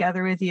getting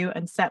together with you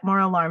and set more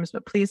alarms.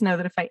 But please know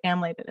that if I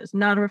am late, it is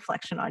not a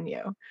reflection on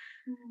you.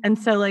 And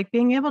so like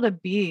being able to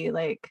be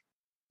like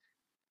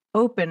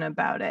open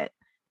about it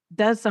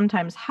does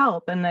sometimes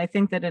help. And I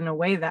think that in a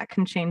way that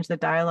can change the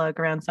dialogue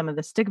around some of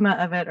the stigma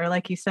of it. Or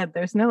like you said,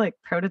 there's no like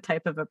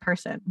prototype of a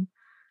person.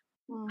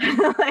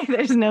 Like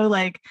there's no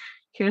like,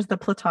 here's the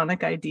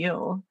platonic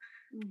ideal.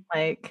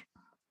 Like,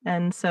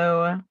 and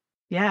so,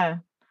 yeah,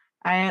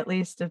 I at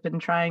least have been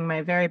trying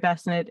my very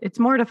best. And it's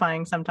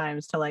mortifying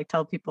sometimes to like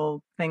tell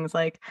people things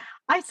like,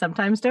 I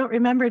sometimes don't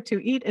remember to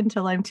eat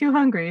until I'm too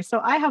hungry. So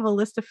I have a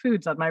list of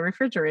foods on my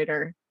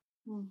refrigerator.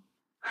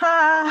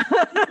 Ha!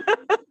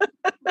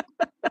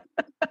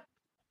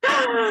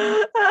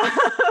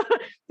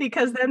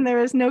 Because then there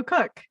is no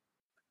cook.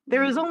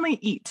 There is only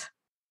eat.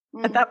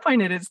 At that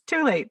point, it is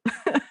too late.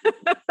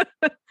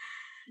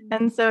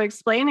 And so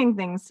explaining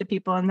things to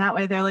people in that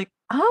way, they're like,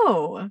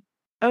 oh,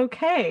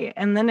 okay.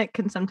 And then it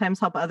can sometimes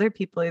help other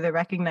people either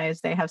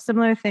recognize they have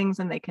similar things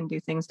and they can do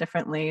things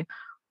differently,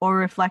 or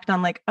reflect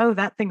on like, oh,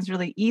 that thing's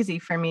really easy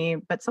for me,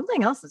 but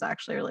something else is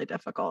actually really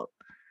difficult.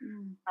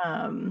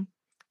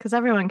 Because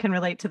everyone can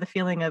relate to the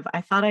feeling of,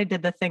 I thought I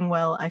did the thing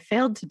well, I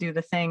failed to do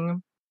the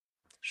thing.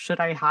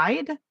 Should I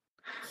hide?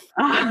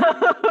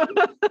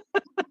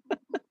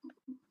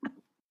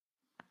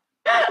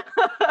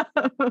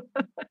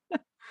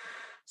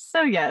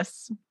 So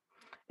yes,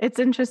 it's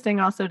interesting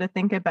also to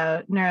think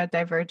about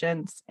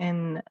neurodivergence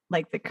in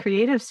like the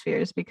creative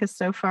spheres, because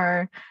so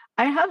far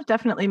I have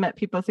definitely met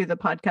people through the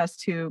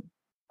podcast who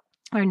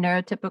are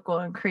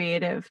neurotypical and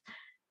creative,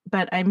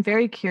 but I'm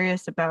very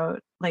curious about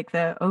like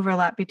the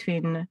overlap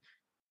between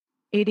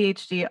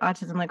ADHD,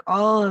 autism, like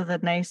all of the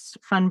nice,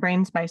 fun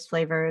brain spice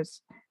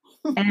flavors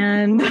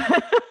and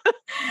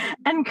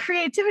and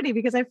creativity,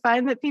 because I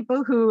find that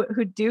people who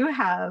do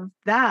have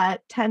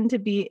that tend to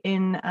be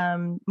in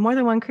more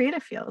than one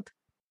creative field,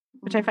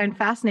 which I find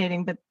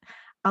fascinating. But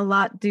a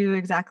lot do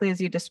exactly as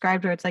you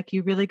described, where it's like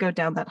you really go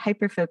down that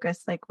hyper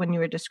focus, like when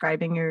you were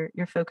describing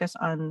your focus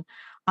on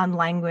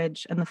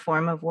language and the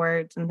form of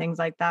words and things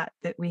like that,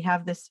 that we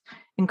have this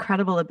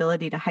incredible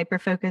ability to hyper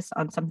focus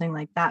on something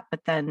like that, but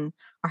then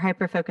our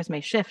hyper focus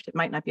may shift. It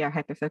might not be our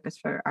hyper focus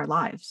for our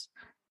lives.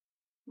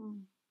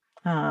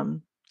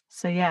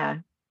 So yeah,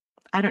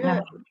 I don't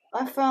know.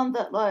 I found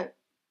that like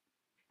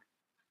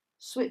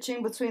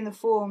switching between the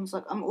forms,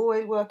 like I'm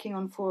always working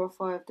on 4 or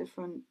 5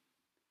 different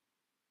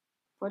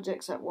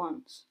projects at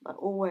once.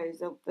 Like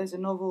always, there's a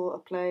novel, a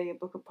play, a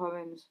book of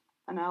poems,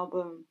 an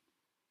album,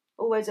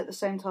 always at the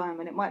same time,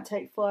 and it might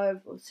take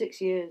 5 or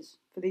 6 years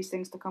for these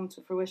things to come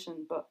to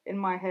fruition, but in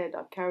my head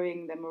I'm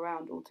carrying them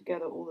around all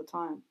together all the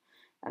time,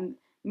 and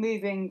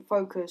moving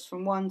focus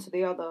from one to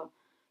the other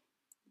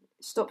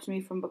stops me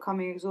from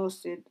becoming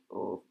exhausted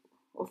or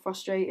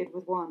frustrated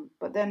with one.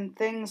 But then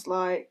things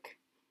like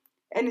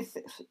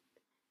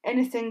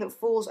anything that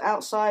falls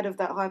outside of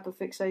that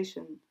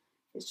hyperfixation,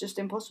 it's just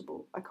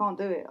impossible. I can't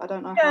do it. I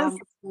don't know how I'm going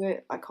to do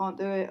it. I can't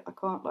do it. I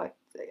can't, like,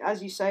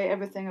 as you say,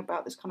 everything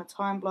about this kind of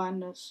time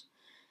blindness.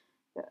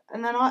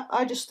 And then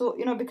I just thought,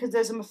 because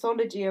there's a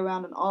mythology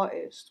around an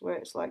artist where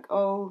it's like,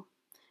 oh,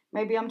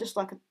 maybe I'm just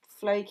like a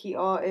flaky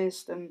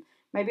artist, and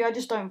maybe I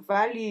just don't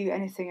value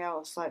anything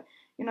else. Like,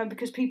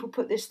 because people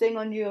put this thing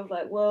on you of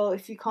like, well,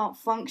 if you can't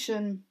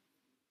function,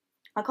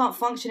 I can't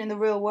function in the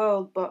real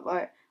world, but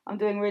like I'm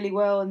doing really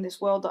well in this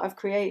world that I've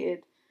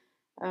created.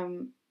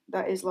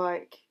 That is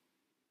like,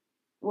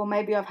 well,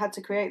 maybe I've had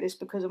to create this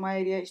because of my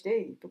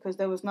ADHD, because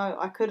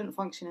I couldn't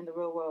function in the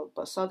real world,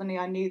 but suddenly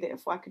I knew that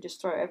if I could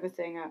just throw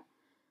everything at,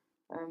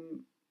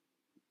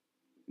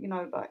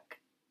 like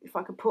if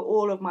I could put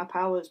all of my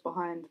powers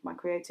behind my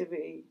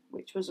creativity,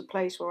 which was a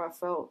place where I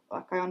felt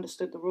like I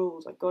understood the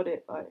rules, I got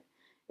it, like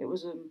it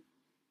was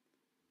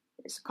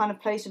it's a kind of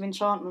place of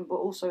enchantment, but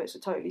also it's a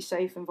totally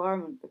safe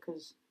environment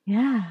because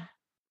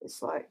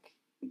it's like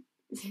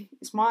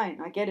it's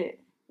mine. I get it.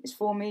 It's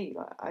for me.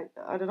 Like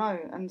I don't know,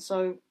 and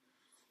so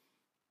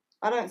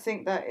I don't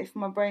think that if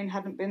my brain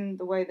hadn't been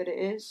the way that it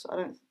is,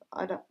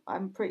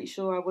 I'm pretty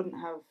sure I wouldn't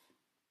have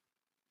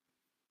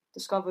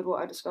discovered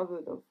what I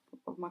discovered of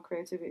my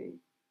creativity.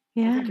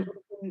 Yeah. I think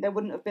there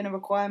wouldn't have been a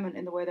requirement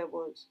in the way there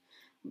was.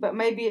 But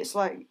maybe it's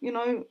like,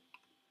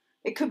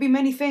 it could be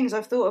many things.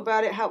 I've thought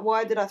about it.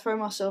 Why did I throw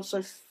myself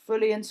so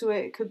fully into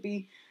it? It could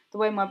be the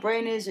way my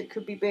brain is. It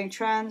could be being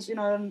trans,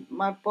 and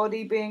my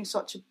body being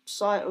such a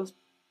site of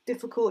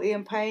difficulty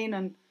and pain,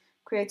 and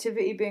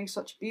creativity being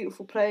such a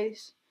beautiful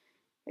place.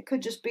 It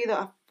could just be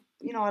that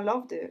I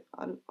loved it.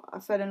 I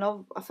fell in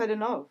love. I fell in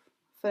love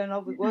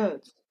with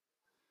words.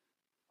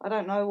 I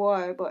don't know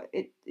why, but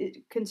it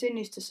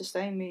continues to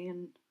sustain me,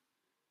 and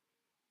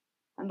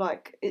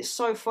like it's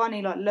so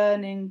funny, like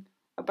learning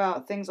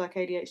about things like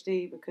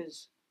ADHD,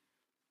 because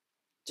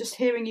just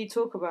hearing you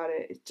talk about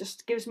it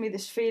just gives me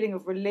this feeling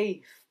of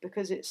relief,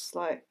 because it's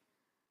like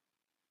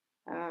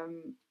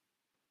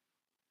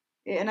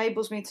it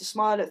enables me to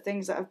smile at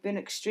things that have been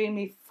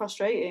extremely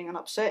frustrating and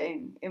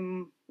upsetting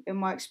in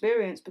my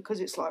experience, because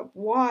it's like,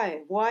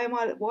 why am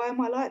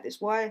I like this?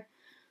 Why?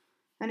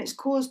 And it's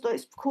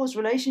caused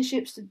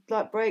relationships to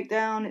like break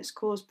down. It's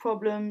caused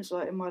problems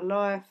like in my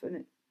life,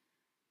 and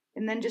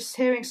then just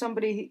hearing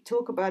somebody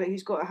talk about it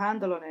who's got a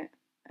handle on it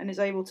and is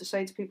able to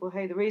say to people,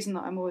 hey, the reason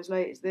that I'm always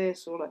late is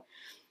this, or like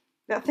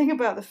that thing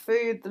about the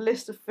food, the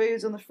list of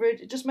foods on the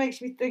fridge. It just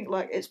makes me think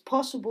like it's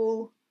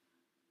possible.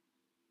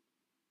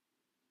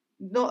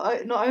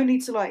 Not only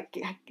to like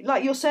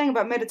you're saying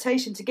about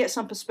meditation, to get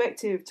some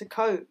perspective, to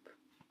cope,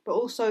 but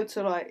also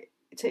to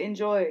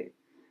enjoy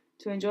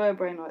a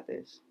brain like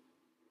this.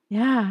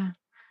 Yeah.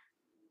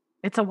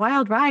 It's a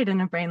wild ride in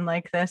a brain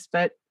like this,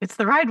 but it's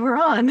the ride we're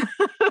on.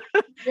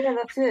 Yeah,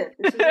 that's it.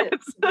 This is it.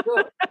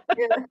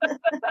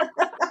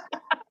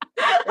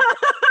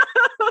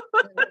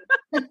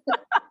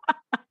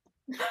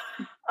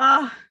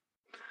 I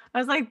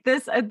was like,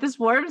 this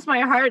warms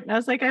my heart. And I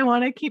was like, I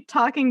want to keep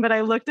talking, but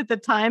I looked at the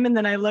time, and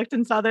then I looked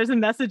and saw there's a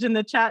message in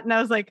the chat, and I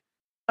was like,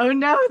 oh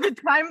no, the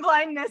time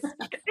blindness,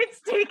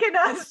 it's taken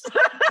us.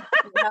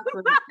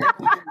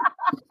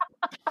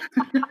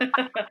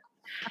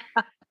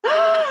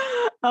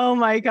 Oh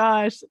my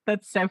gosh,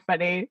 that's so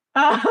funny.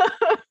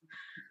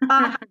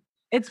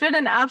 It's been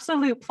an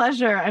absolute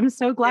pleasure. I'm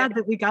so glad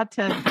that we got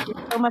to do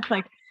so much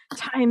like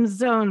time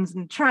zones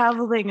and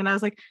traveling, and I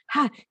was like,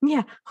 but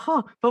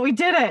we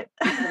did it.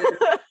 Thank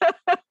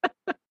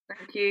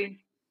you.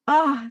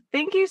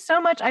 Thank you so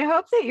much. I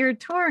hope that your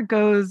tour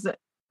goes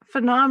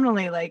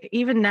phenomenally. Like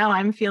even now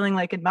I'm feeling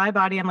like in my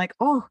body, I'm like,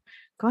 oh,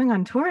 going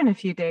on tour in a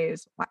few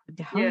days. Wow.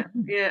 Yeah.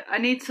 I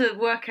need to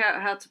work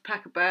out how to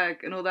pack a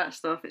bag and all that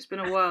stuff. It's been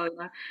a while.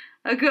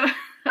 I've got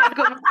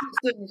my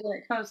systems when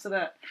it comes to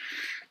that.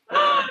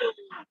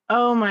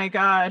 Oh my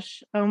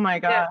gosh.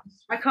 Yeah,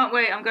 I can't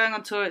wait. I'm going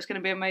on tour. It's going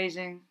to be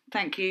amazing.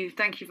 Thank you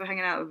for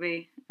hanging out with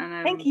me.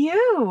 And thank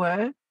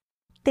you.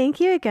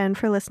 Thank you again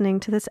for listening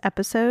to this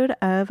episode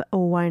of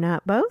Why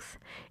Not Both.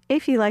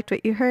 If you liked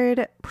what you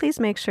heard, please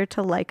make sure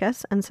to like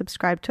us and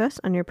subscribe to us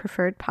on your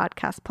preferred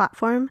podcast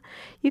platform.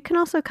 You can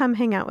also come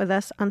hang out with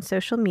us on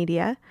social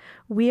media.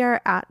 We are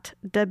at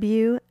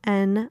WNB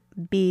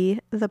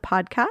the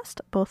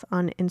podcast, both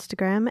on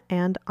Instagram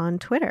and on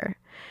Twitter.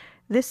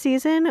 This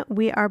season,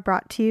 we are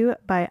brought to you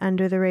by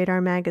Under the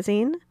Radar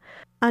magazine.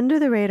 Under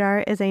the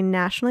Radar is a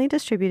nationally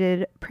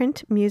distributed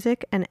print,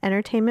 music, and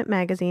entertainment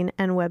magazine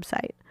and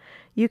website.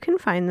 You can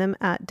find them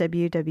at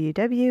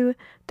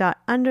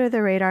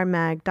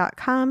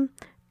www.undertheradarmag.com,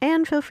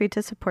 and feel free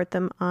to support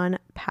them on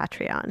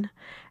Patreon.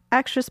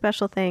 Extra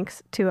special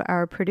thanks to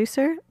our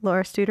producer,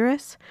 Laura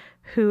Studeris,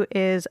 who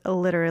is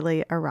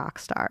literally a rock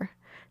star.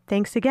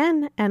 Thanks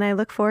again, and I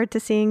look forward to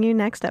seeing you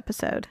next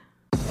episode.